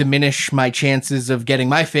diminish my chances of getting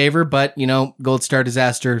my favor, but, Gold Star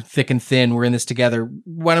Disaster, thick and thin, we're in this together.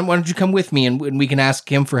 Why don't you come with me and we can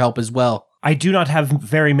ask him for help as well? I do not have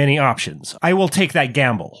very many options. I will take that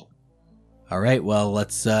gamble. All right, well,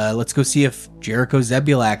 let's go see if Jericho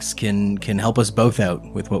Zebulax can help us both out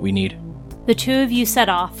with what we need. The 2 of you set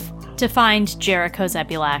off to find Jericho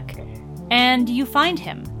Zebulak, and you find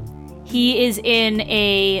him. He is in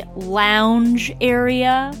a lounge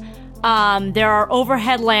area. There are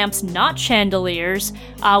overhead lamps, not chandeliers,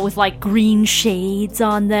 with green shades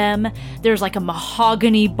on them. There's a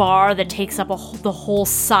mahogany bar that takes up the whole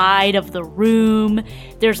side of the room.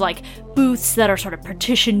 There's booths that are sort of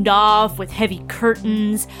partitioned off with heavy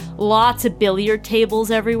curtains. Lots of billiard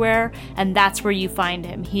tables everywhere, and that's where you find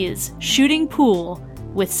him. He is shooting pool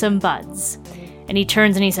with some buds. And he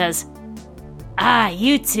turns and he says, "Ah,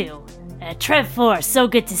 you two. Trev 4, so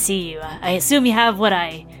good to see you. I assume you have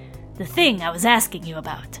the thing I was asking you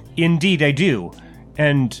about." Indeed, I do.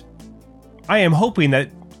 And I am hoping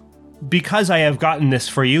that because I have gotten this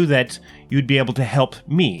for you, that you'd be able to help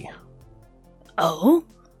me. Oh?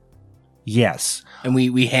 Yes. And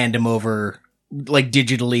we hand him over,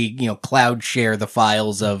 digitally, cloud share the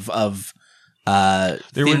files of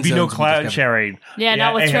there would be no cloud sharing. Yeah,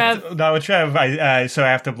 not with Trev. Not with Trev. So I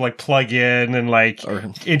have to plug in and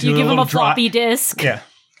into you give him a floppy disk. Yeah.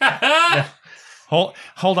 Yeah.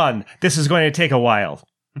 Hold on. This is going to take a while.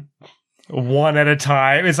 One at a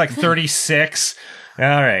time. It's like 36. All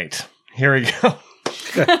right. Here we go.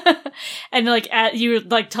 And you're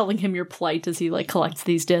like telling him your plight as he like collects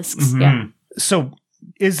these discs. Mm-hmm. Yeah. So,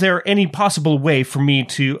 is there any possible way for me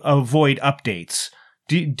to avoid updates?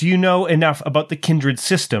 Do you know enough about the Kindred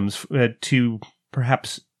systems to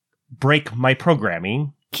perhaps break my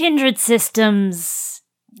programming? Kindred systems,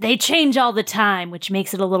 they change all the time, which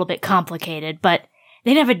makes it a little bit complicated, but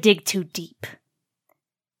they never dig too deep.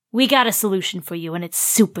 We got a solution for you, and it's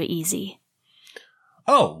super easy.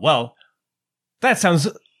 Oh, well, that sounds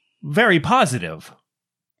very positive.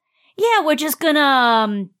 Yeah, we're just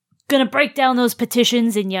gonna break down those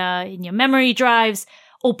petitions in your memory drives,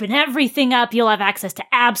 open everything up. You'll have access to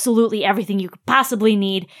absolutely everything you could possibly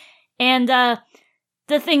need. And the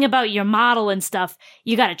thing about your model and stuff,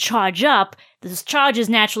 you gotta charge up. Those charges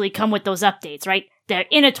naturally come with those updates, right? They're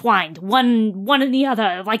intertwined, one and the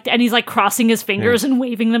other, and he's like crossing his fingers and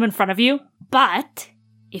waving them in front of you. But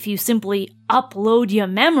if you simply upload your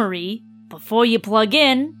memory before you plug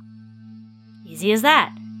in, easy as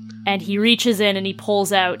that. And he reaches in and he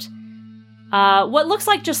pulls out what looks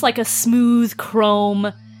like just like a smooth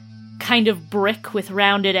chrome kind of brick with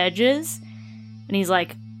rounded edges. And he's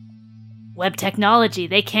like, web technology,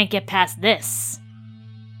 they can't get past this.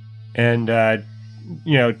 And,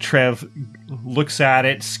 Trev looks at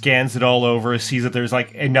it, scans it all over, sees that there's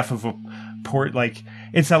like enough of a port, like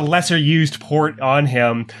it's a lesser used port on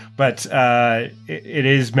him, but it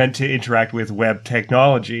is meant to interact with web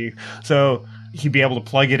technology. So he'd be able to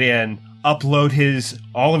plug it in, upload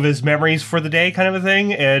all of his memories for the day kind of a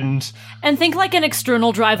thing, and think like an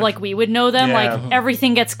external drive like we would know them. Yeah. Like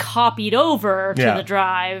everything gets copied over to the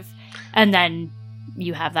drive, and then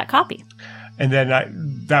you have that copy. And then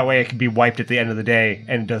that way it can be wiped at the end of the day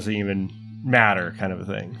and it doesn't even matter kind of a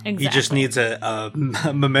thing. Exactly. He just needs a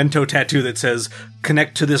memento tattoo that says,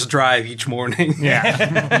 connect to this drive each morning.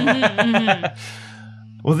 Yeah.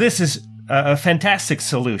 Well, this is a fantastic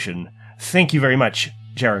solution. Thank you very much,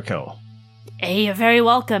 Jericho. Hey, you're very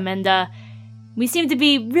welcome, and we seem to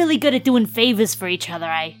be really good at doing favors for each other.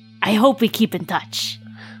 I hope we keep in touch.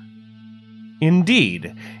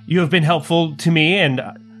 Indeed. You have been helpful to me, and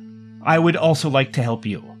I would also like to help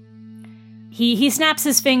you. He snaps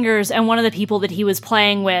his fingers, and one of the people that he was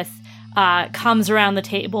playing with comes around the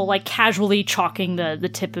table, like casually chalking the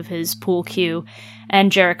tip of his pool cue.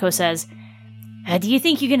 And Jericho says, do you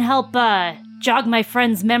think you can help jog my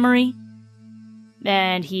friend's memory?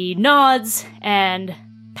 And he nods and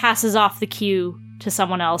passes off the cue to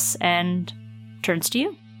someone else and turns to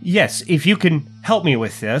you. Yes, if you can help me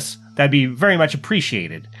with this, that'd be very much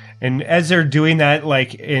appreciated. And as they're doing that,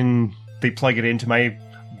 they plug it into my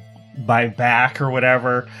back or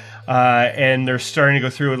whatever, and they're starting to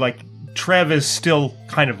go through it, Trev is still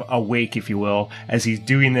kind of awake, if you will, as he's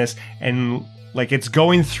doing this, and it's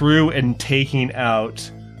going through and taking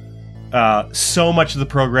out so much of the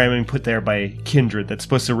programming put there by Kindred that's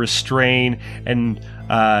supposed to restrain and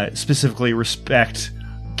specifically respect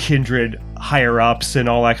Kindred higher-ups and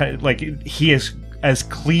all that kind of, he is as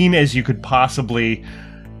clean as you could possibly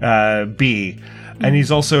be. And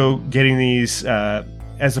he's also getting these,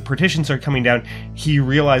 as the partitions are coming down, he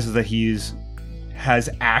realizes that has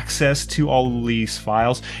access to all these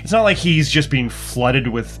files. It's not like he's just being flooded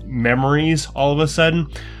with memories all of a sudden,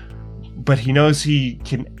 but he knows he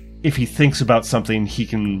can, if he thinks about something, he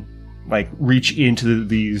can reach into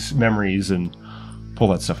these memories and pull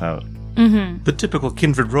that stuff out. Mm-hmm. The typical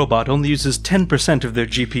Kindred robot only uses 10% of their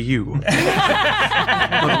GPU.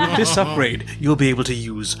 But with this upgrade, you'll be able to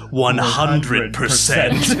use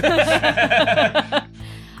 100%.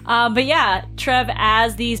 But yeah, Trev,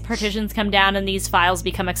 as these partitions come down and these files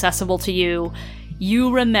become accessible to you,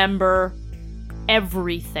 you remember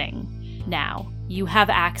everything now. You have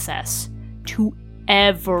access to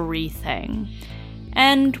everything.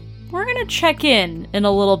 And we're going to check in a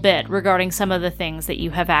little bit regarding some of the things that you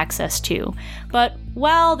have access to. But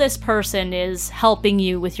while this person is helping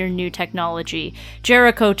you with your new technology,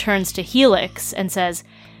 Jericho turns to Helix and says,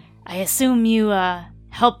 I assume you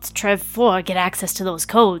helped Trev 4 get access to those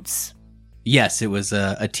codes. Yes, it was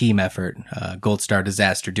a team effort. Gold Star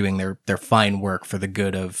Disaster doing their fine work for the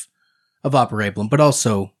good of Operablum, but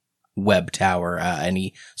also Web Tower. And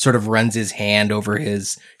he sort of runs his hand over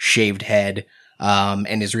his shaved head,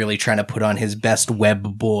 and is really trying to put on his best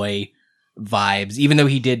web boy vibes, even though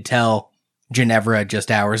he did tell Ginevra just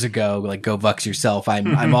hours ago, go Vux yourself.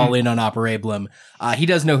 I'm all in on Operablum. He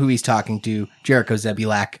does know who he's talking to. Jericho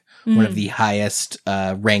Zebulak, one of the highest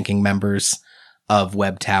ranking members of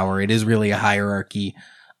Web Tower. It is really a hierarchy.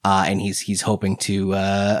 and he's hoping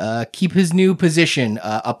to keep his new position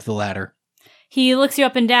up the ladder. He looks you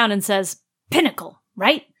up and down and says, Pinnacle,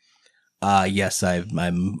 right? Yes,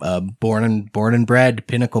 I'm born and bred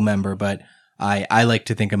Pinnacle member, but I like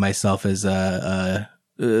to think of myself as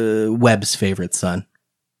Webb's favorite son.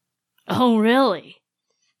 Oh, really?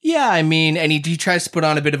 Yeah, I mean, and he tries to put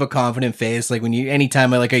on a bit of a confident face, like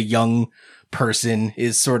anytime like a young person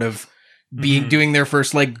is sort of doing their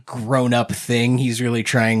first like grown up thing, he's really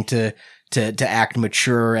trying to act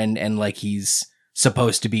mature and like he's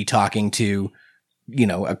supposed to be talking to,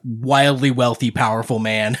 a wildly wealthy, powerful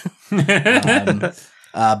man.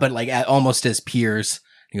 But like almost as peers.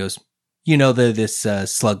 He goes, this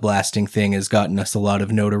slug blasting thing has gotten us a lot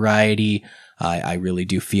of notoriety. I really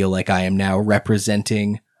do feel like I am now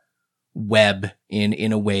representing Webb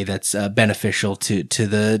in a way that's beneficial to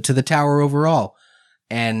the tower overall.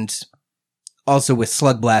 And also with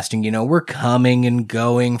slug blasting, we're coming and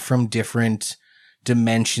going from different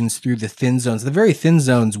dimensions through the thin zones, the very thin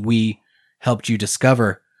zones we helped you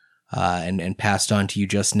discover and passed on to you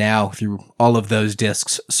just now through all of those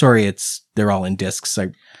discs. Sorry, they're all in discs.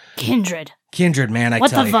 Kindred, man,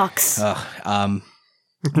 what tell the you. Vux?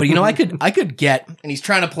 But I could get, and he's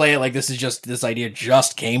trying to play it like this idea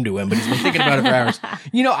just came to him, but he's been thinking about it for hours.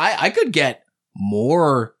 I could get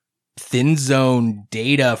more thin zone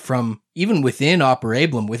data from even within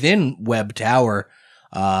Operablum, within Webb Tower.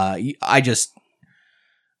 I just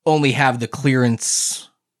only have the clearance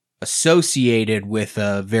associated with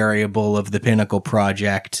a variable of the Pinnacle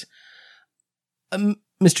project. Mr.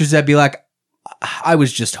 Zebulak, I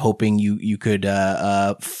was just hoping you could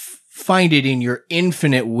find it in your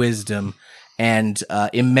infinite wisdom and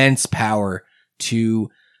immense power to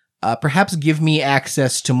perhaps give me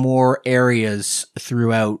access to more areas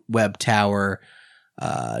throughout Webb Tower,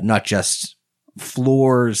 not just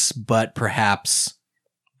floors, but perhaps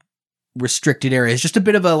restricted areas, just a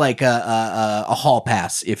bit of a hall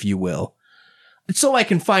pass, if you will, so I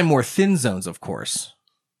can find more thin zones, of course.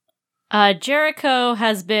 Jericho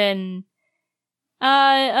has been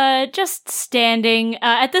just standing.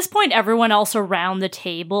 At this point, everyone else around the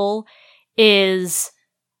table is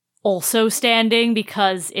also standing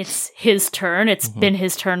because it's his turn. It's been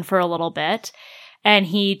his turn for a little bit. And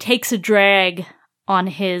he takes a drag on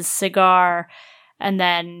his cigar and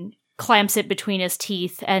then clamps it between his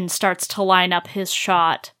teeth and starts to line up his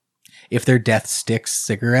shot. If they're Death Sticks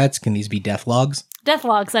cigarettes, can these be Death Logs? Death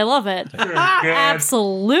Logs, I love it.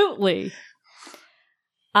 Absolutely.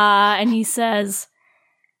 And he says,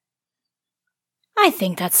 I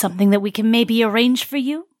think that's something that we can maybe arrange for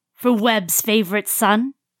you, for Webb's favorite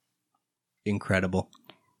son. Incredible.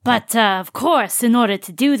 But, of course, in order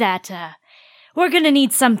to do that, we're gonna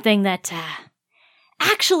need something that,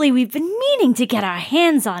 actually we've been meaning to get our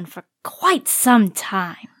hands on for quite some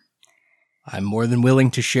time. I'm more than willing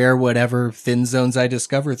to share whatever thin zones I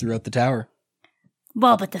discover throughout the tower.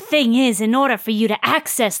 Well, but the thing is, in order for you to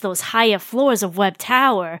access those higher floors of Webb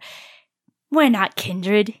Tower, we're not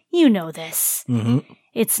kindred, you know this. Mm-hmm.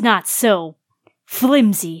 It's not so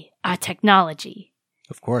flimsy, our technology.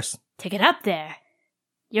 Of course. To get up there,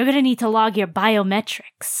 you're gonna need to log your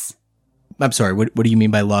biometrics. I'm sorry, what do you mean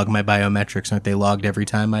by log my biometrics? Aren't they logged every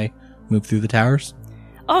time I move through the towers?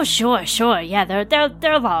 Oh, sure, yeah,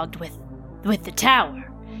 they're logged with the tower.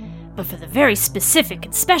 But for the very specific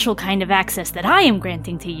and special kind of access that I am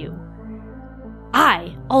granting to you,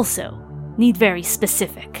 I also need very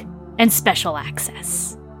specific and special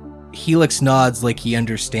access. Helix nods like he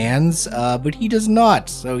understands, but he does not.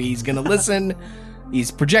 So he's going to listen. He's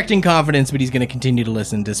projecting confidence, but he's going to continue to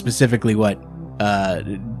listen to specifically what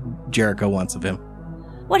Jericho wants of him.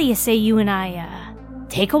 What do you say you and I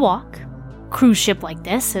take a walk? Cruise ship like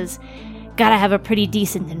this has gotta have a pretty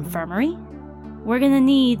decent infirmary. We're gonna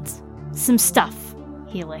need some stuff,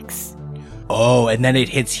 Helix. Oh, and then it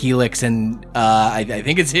hits Helix, and I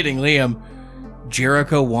think it's hitting Liam.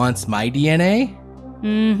 Jericho wants my DNA?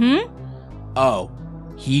 Mm-hmm. Oh,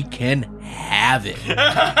 he can have it.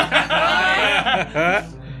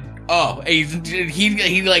 Oh,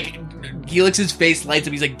 he like, Helix's face lights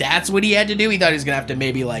up. He's like, that's what he had to do? He thought he was gonna have to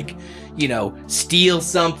maybe steal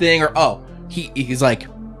something, or he's like,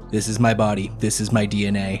 this is my body, this is my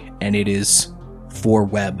DNA, and it is for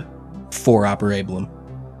Webb, for Operablum.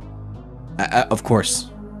 Of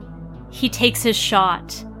course. He takes his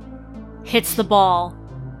shot, hits the ball,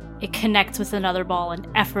 it connects with another ball and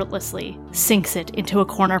effortlessly sinks it into a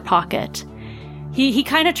corner pocket. He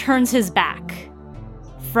kind of turns his back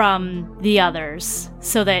from the others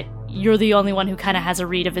so that you're the only one who kind of has a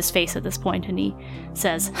read of his face at this point, and he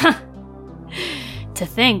says, to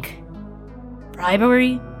think,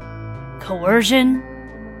 bribery, coercion,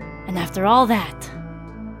 And after all that,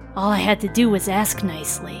 all I had to do was ask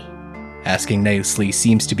nicely. Asking nicely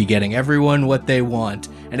seems to be getting everyone what they want.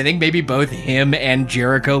 And I think maybe both him and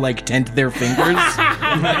Jericho like tent their fingers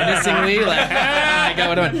menacingly. Like, I got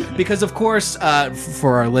what I want. Because of course,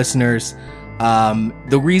 for our listeners,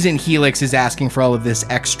 the reason Helix is asking for all of this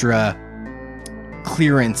extra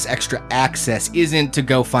clearance, extra access, isn't to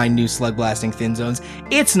go find new slug blasting thin zones.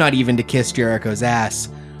 It's not even to kiss Jericho's ass.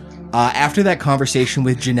 After that conversation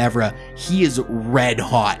with Ginevra, he is red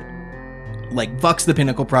hot. Like, fucks the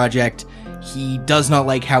Pinnacle Project. He does not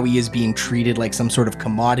like how he is being treated like some sort of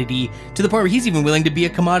commodity, to the point where he's even willing to be a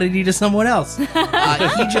commodity to someone else.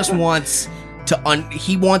 He just wants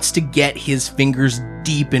to get his fingers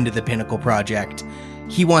deep into the Pinnacle Project.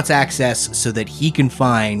 He wants access so that he can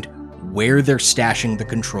find where they're stashing the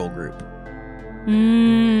control group.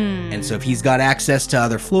 And so if he's got access to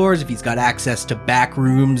other floors, if he's got access to back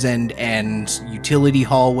rooms and utility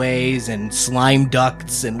hallways and slime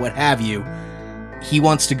ducts and what have you, he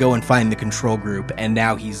wants to go and find the control group, and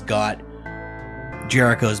now he's got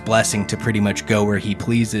Jericho's blessing to pretty much go where he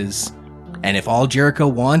pleases. And if all Jericho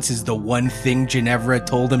wants is the one thing Ginevra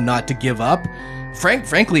told him not to give up,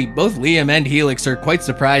 frankly, both Liam and Helix are quite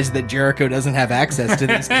surprised that Jericho doesn't have access to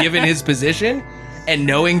this, given his position, and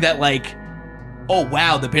knowing that, like, oh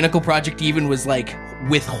wow, the Pinnacle Project even was, like,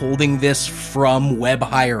 withholding this from web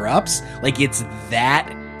higher-ups. Like, it's that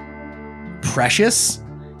precious.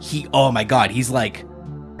 Oh my god, he's like...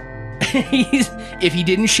 if he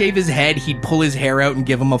didn't shave his head, he'd pull his hair out and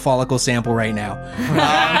give him a follicle sample right now.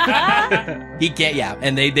 He can't, yeah.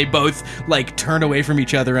 And they both, like, turn away from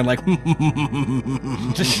each other and, like,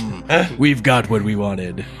 we've got what we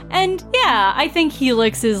wanted. And yeah, I think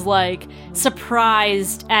Helix is, like,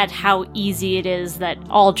 surprised at how easy it is that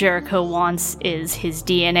all Jericho wants is his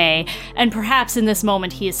DNA. And perhaps in this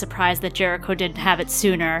moment he is surprised that Jericho didn't have it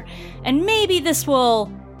sooner. And maybe this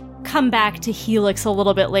will come back to Helix a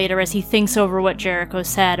little bit later as he thinks over what Jericho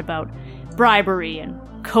said about bribery and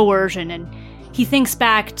coercion, and he thinks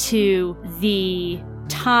back to the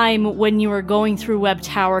time when you were going through Web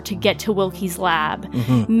Tower to get to Wilkie's lab,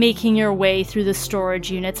 making your way through the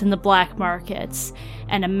storage units and the black markets,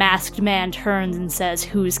 and a masked man turns and says,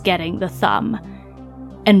 "Who's getting the thumb?"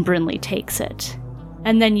 And Brinley takes it.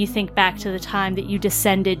 And then you think back to the time that you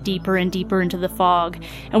descended deeper and deeper into the fog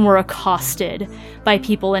and were accosted by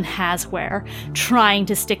people in Hasware trying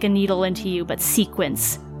to stick a needle into you, but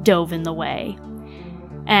Sequence dove in the way.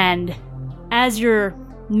 And as you're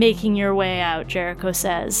making your way out, Jericho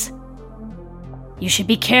says, "You should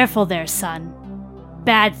be careful there, son.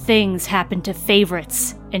 Bad things happen to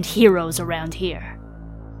favorites and heroes around here."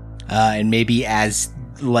 And maybe as,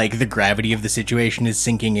 like, the gravity of the situation is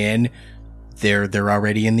sinking in, they're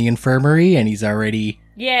already in the infirmary, and he's already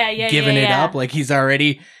given it up. Like, he's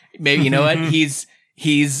already, maybe, you know what? He's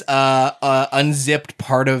unzipped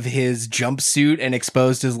part of his jumpsuit and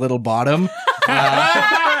exposed his little bottom.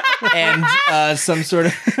 And some sort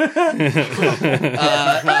of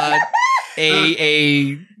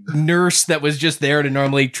a nurse that was just there to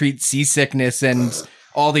normally treat seasickness and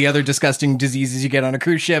all the other disgusting diseases you get on a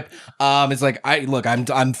cruise ship. It's like,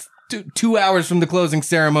 I'm 2 hours from the closing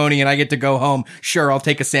ceremony and I get to go home. Sure, I'll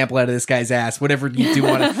take a sample out of this guy's ass. Whatever you two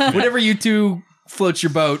want to, whatever you two floats your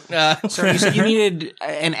boat. Sorry, so you needed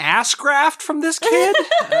an ass graft from this kid?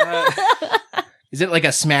 Is it like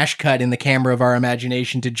a smash cut in the camera of our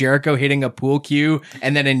imagination to Jericho hitting a pool cue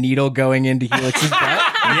and then a needle going into Helix's butt?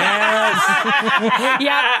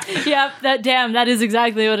 Yes. Yep. That is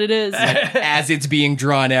exactly what it is. As it's being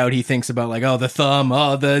drawn out, he thinks about, like, oh, the thumb,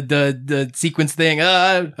 oh, the sequence thing.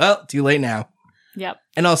 Well, too late now. Yep.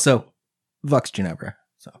 And also, Vux Ginevra.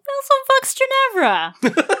 So. Also, Vux Ginevra.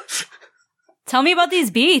 Tell me about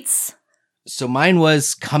these beats. So mine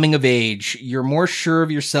was coming of age. You're more sure of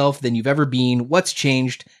yourself than you've ever been. What's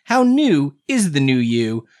changed? How new is the new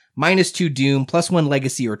you? -2 Doom, +1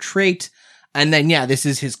 legacy or trait. And then, yeah, this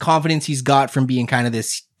is his confidence he's got from being kind of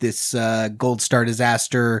this Gold Star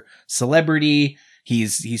disaster celebrity.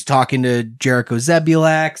 He's talking to Jericho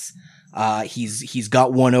Zebulax. He's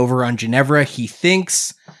got one over on Ginevra, he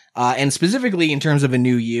thinks. And specifically in terms of a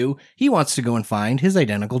new you, he wants to go and find his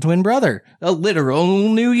identical twin brother, a literal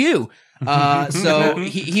new you. So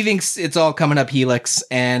he thinks it's all coming up Helix,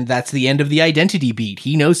 and that's the end of the identity beat.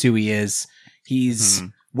 He knows who he is. He's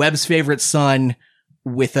Webb's favorite son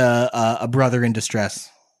with a brother in distress.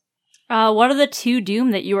 What are the 2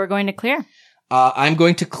 Doom that you are going to clear? I'm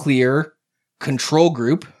going to clear Control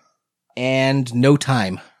Group and No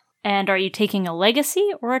Time. And are you taking a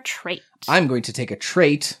legacy or a trait? I'm going to take a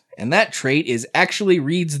trait, and that trait is actually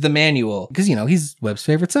reads the manual. Because, he's Webb's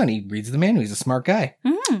favorite son. He reads the manual. He's a smart guy.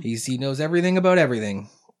 He knows everything about everything.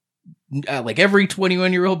 Like every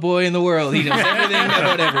 21-year-old boy in the world, he knows everything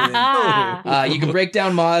about everything. You can break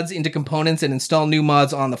down mods into components and install new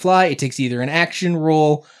mods on the fly. It takes either an action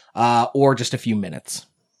roll or just a few minutes.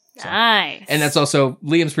 So. Nice. And that's also,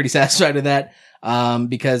 Liam's pretty satisfied with that.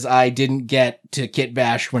 Because I didn't get to kit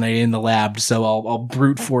bash when I in the lab, so I'll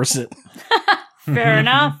brute force it. Fair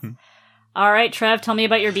enough. All right, Trev, tell me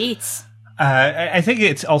about your beats. I think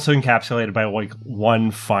it's also encapsulated by like one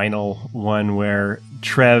final one where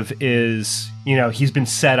Trev is, he's been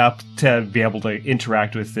set up to be able to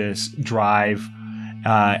interact with this drive.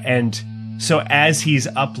 And so as he's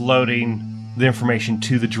uploading the information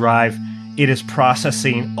to the drive, it is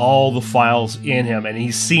processing all the files in him, and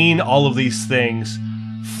he's seeing all of these things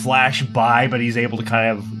flash by, but he's able to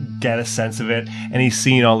kind of get a sense of it, and he's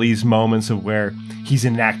seeing all these moments of where he's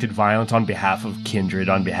enacted violence on behalf of Kindred,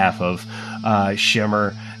 on behalf of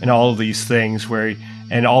Shimmer, and all of these things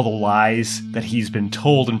and all the lies that he's been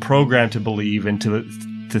told and programmed to believe and to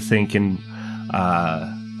think, and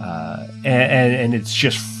it's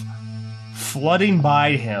just flooding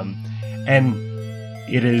by him, and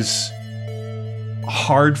it is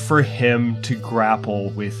hard for him to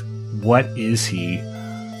grapple with what is he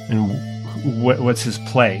and what's his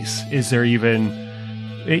place. Is there even,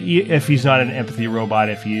 if he's not an empathy robot,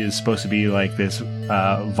 if he is supposed to be like this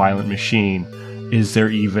violent machine, is there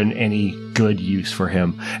even any good use for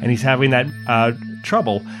him? And he's having that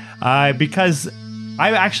trouble because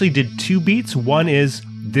I actually did 2 beats. One is,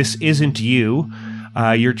 this isn't you.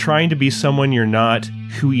 You're trying to be someone you're not.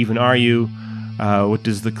 Who even are you? What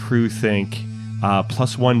does the crew think?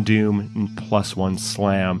 +1 doom and +1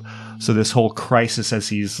 slam. So this whole crisis, as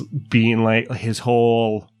he's being like, his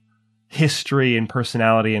whole history and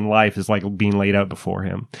personality in life is like being laid out before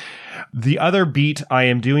him. The other beat I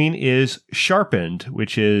am doing is sharpened,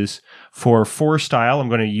 which is for 4 style. I'm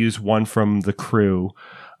going to use 1 from the crew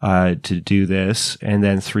to do this, and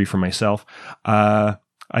then 3 for myself. A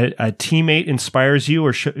teammate inspires you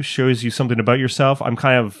or shows you something about yourself. I'm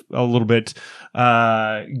kind of a little bit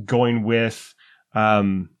going with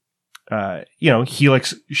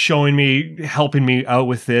Helix showing me, helping me out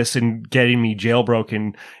with this and getting me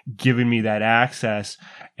jailbroken, giving me that access.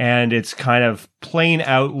 And it's kind of playing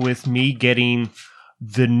out with me getting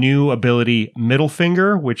the new ability Middle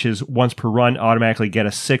Finger, which is once per run, automatically get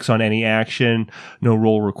a 6 on any action, no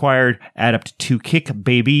roll required, add up to 2 kick,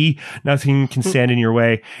 baby. Nothing can stand in your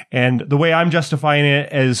way. And the way I'm justifying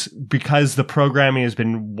it is because the programming has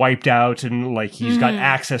been wiped out and like he's got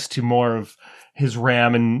access to more of his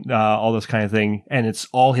RAM and all this kind of thing, and it's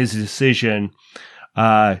all his decision.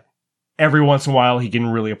 Every once in a while, he can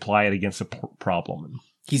really apply it against a problem.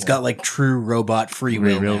 He's got like true robot free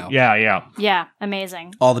will now. Yeah. Yeah,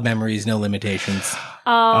 amazing. All the memories, no limitations.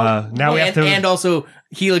 Now we have to, and also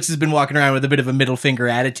Helix has been walking around with a bit of a middle finger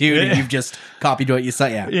attitude, and you've just copied what you saw.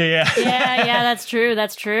 Yeah. Yeah, that's true.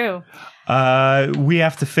 That's true. We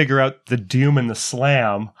have to figure out the doom and the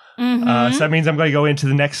slam. So that means I'm going to go into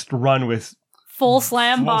the next run with full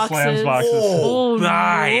slam boxes. Oh, no.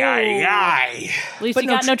 At least you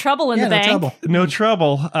got no trouble in the bank. No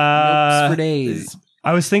trouble. Notes for days.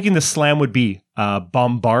 I was thinking the slam would be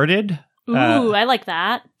bombarded. Ooh, I like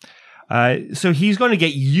that. So he's going to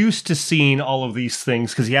get used to seeing all of these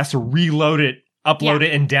things because he has to reload it, upload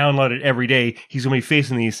it, and download it every day. He's going to be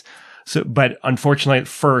facing these. So, but unfortunately, at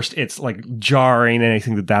first, it's like jarring, and I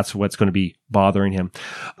think that's what's going to be bothering him.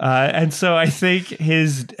 And so I think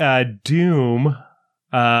his doom.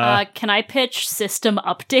 Can I pitch system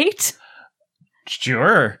update?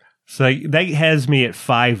 Sure. So that has me at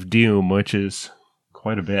 5 doom, which is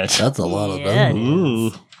quite a bit. That's a lot of them.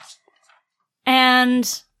 Ooh.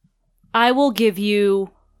 And I will give you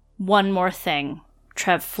one more thing,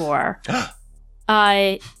 Trev 4.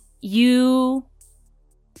 You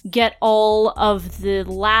get all of the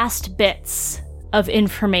last bits of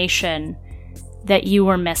information that you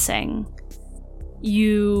were missing.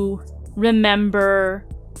 You remember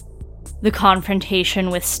the confrontation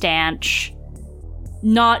with Stanch.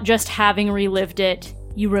 Not just having relived it,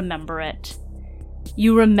 you remember it.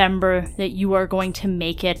 You remember that you are going to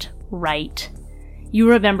make it right. You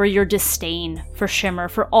remember your disdain for Shimmer,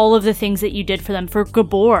 for all of the things that you did for them, for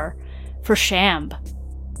Gabor, for Shamb,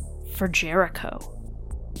 for Jericho.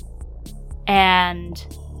 And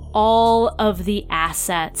all of the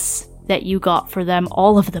assets that you got for them,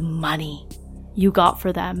 all of the money you got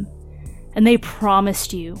for them. And they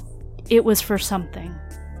promised you it was for something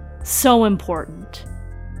so important.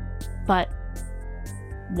 But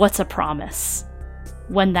what's a promise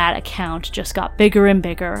when that account just got bigger and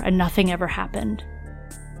bigger and nothing ever happened?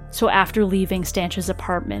 So after leaving Stanch's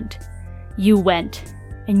apartment, you went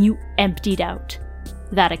and you emptied out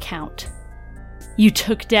that account. You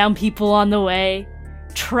took down people on the way,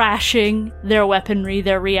 trashing their weaponry,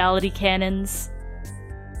 their reality cannons.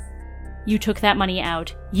 You took that money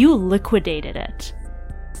out, you liquidated it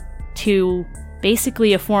to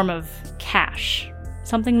basically a form of cash,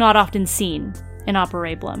 something not often seen in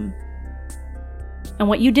Operablum. And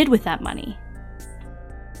what you did with that money,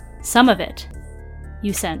 some of it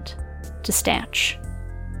you sent to Stanch.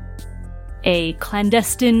 A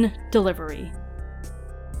clandestine delivery.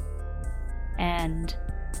 And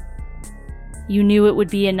you knew it would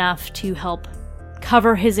be enough to help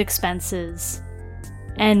cover his expenses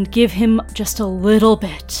and give him just a little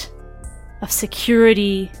bit of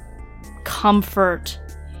security, comfort,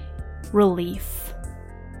 relief.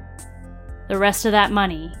 The rest of that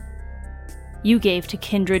money you gave to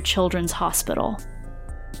Kindred Children's Hospital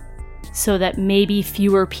so that maybe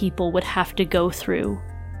fewer people would have to go through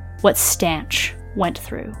what Stanch went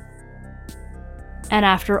through. And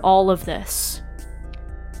after all of this,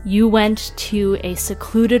 you went to a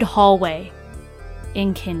secluded hallway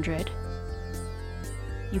in Kindred.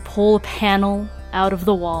 You pull a panel out of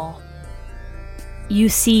the wall. You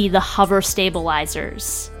see the hover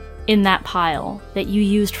stabilizers in that pile that you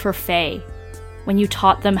used for Faye when you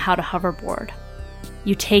taught them how to hoverboard.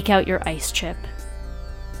 You take out your ice chip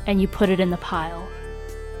and you put it in the pile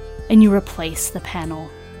and you replace the panel.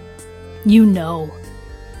 You know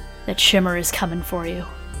that Shimmer is coming for you.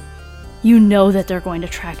 You know that they're going to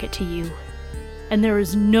track it to you. And there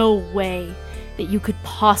is no way that you could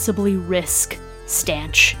possibly risk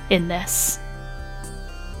Stanch in this.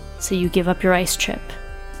 So you give up your ice chip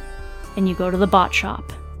and you go to the bot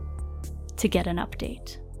shop to get an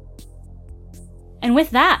update. And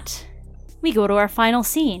with that, we go to our final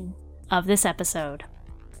scene of this episode.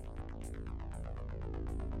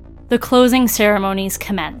 The closing ceremonies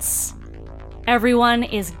commence. Everyone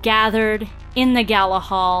is gathered in the gala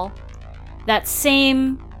hall. That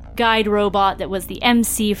same guide robot that was the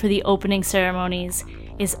MC for the opening ceremonies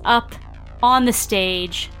is up on the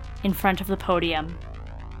stage in front of the podium,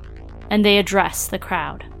 and they address the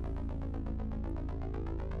crowd.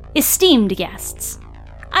 Esteemed guests,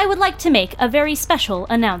 I would like to make a very special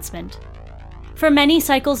announcement. For many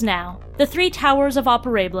cycles now, the three towers of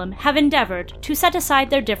Operablum have endeavored to set aside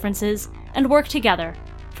their differences and work together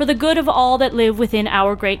for the good of all that live within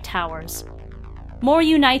our great towers. More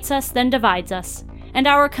unites us than divides us, and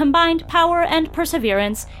our combined power and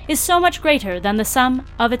perseverance is so much greater than the sum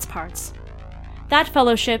of its parts. That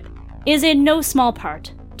fellowship is in no small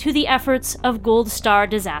part to the efforts of Gold Star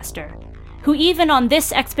Disaster, who even on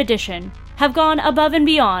this expedition have gone above and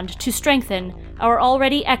beyond to strengthen our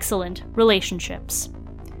already excellent relationships.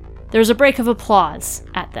 There's a break of applause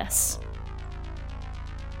at this.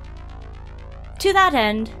 To that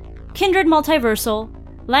end, Kindred Multiversal,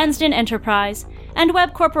 Lansden Enterprise, and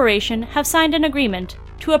Web Corporation have signed an agreement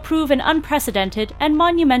to approve an unprecedented and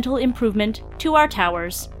monumental improvement to our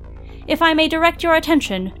towers. If I may direct your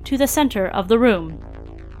attention to the center of the room.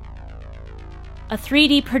 A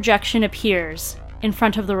 3D projection appears in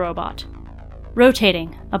front of the robot,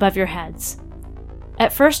 rotating above your heads.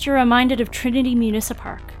 At first, you're reminded of Trinity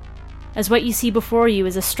Municipark, as what you see before you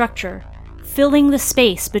is a structure filling the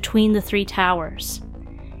space between the three towers.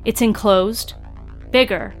 It's enclosed,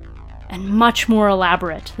 bigger, and much more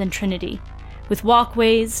elaborate than Trinity, with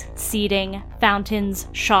walkways, seating, fountains,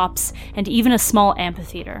 shops, and even a small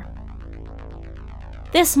amphitheater.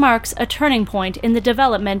 This marks a turning point in the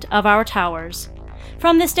development of our towers.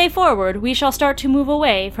 From this day forward, we shall start to move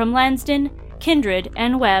away from Lansden, Kindred,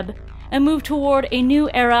 and Webb, and move toward a new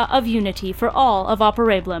era of unity for all of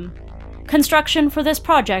Operablum. Construction for this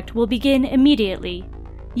project will begin immediately.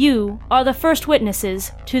 You are the first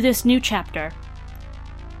witnesses to this new chapter.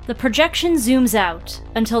 The projection zooms out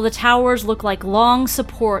until the towers look like long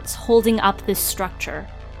supports holding up this structure.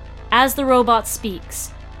 As the robot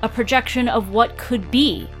speaks, a projection of what could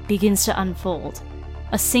be begins to unfold.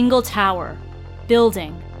 A single tower,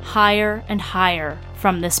 building higher and higher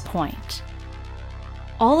from this point.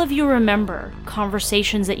 All of you remember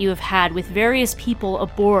conversations that you have had with various people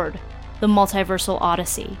aboard the Multiversal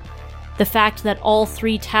Odyssey. The fact that all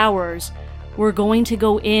three towers were going to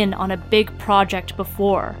go in on a big project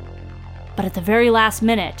before. But at the very last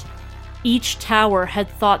minute, each tower had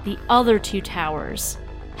thought the other two towers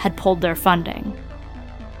had pulled their funding.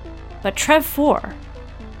 But Trev 4,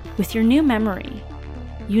 with your new memory,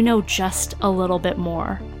 you know just a little bit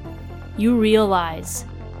more. You realize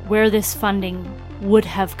where this funding would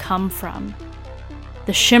have come from.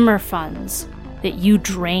 The Shimmer funds that you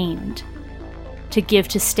drained to give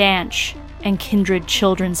to Stanch and Kindred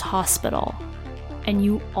Children's Hospital. And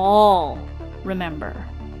you all remember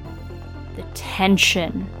the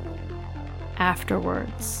tension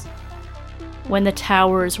afterwards, when the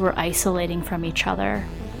towers were isolating from each other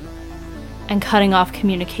and cutting off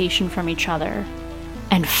communication from each other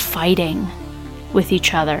and fighting with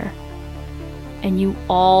each other. And you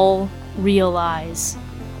all realize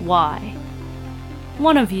why.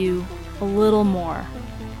 One of you a little more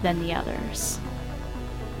than the others.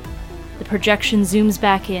 The projection zooms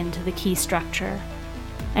back into the key structure,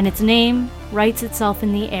 and its name writes itself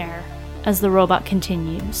in the air as the robot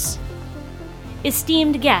continues.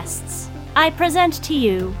 Esteemed guests, I present to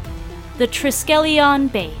you the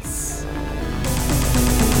Triskelion Base.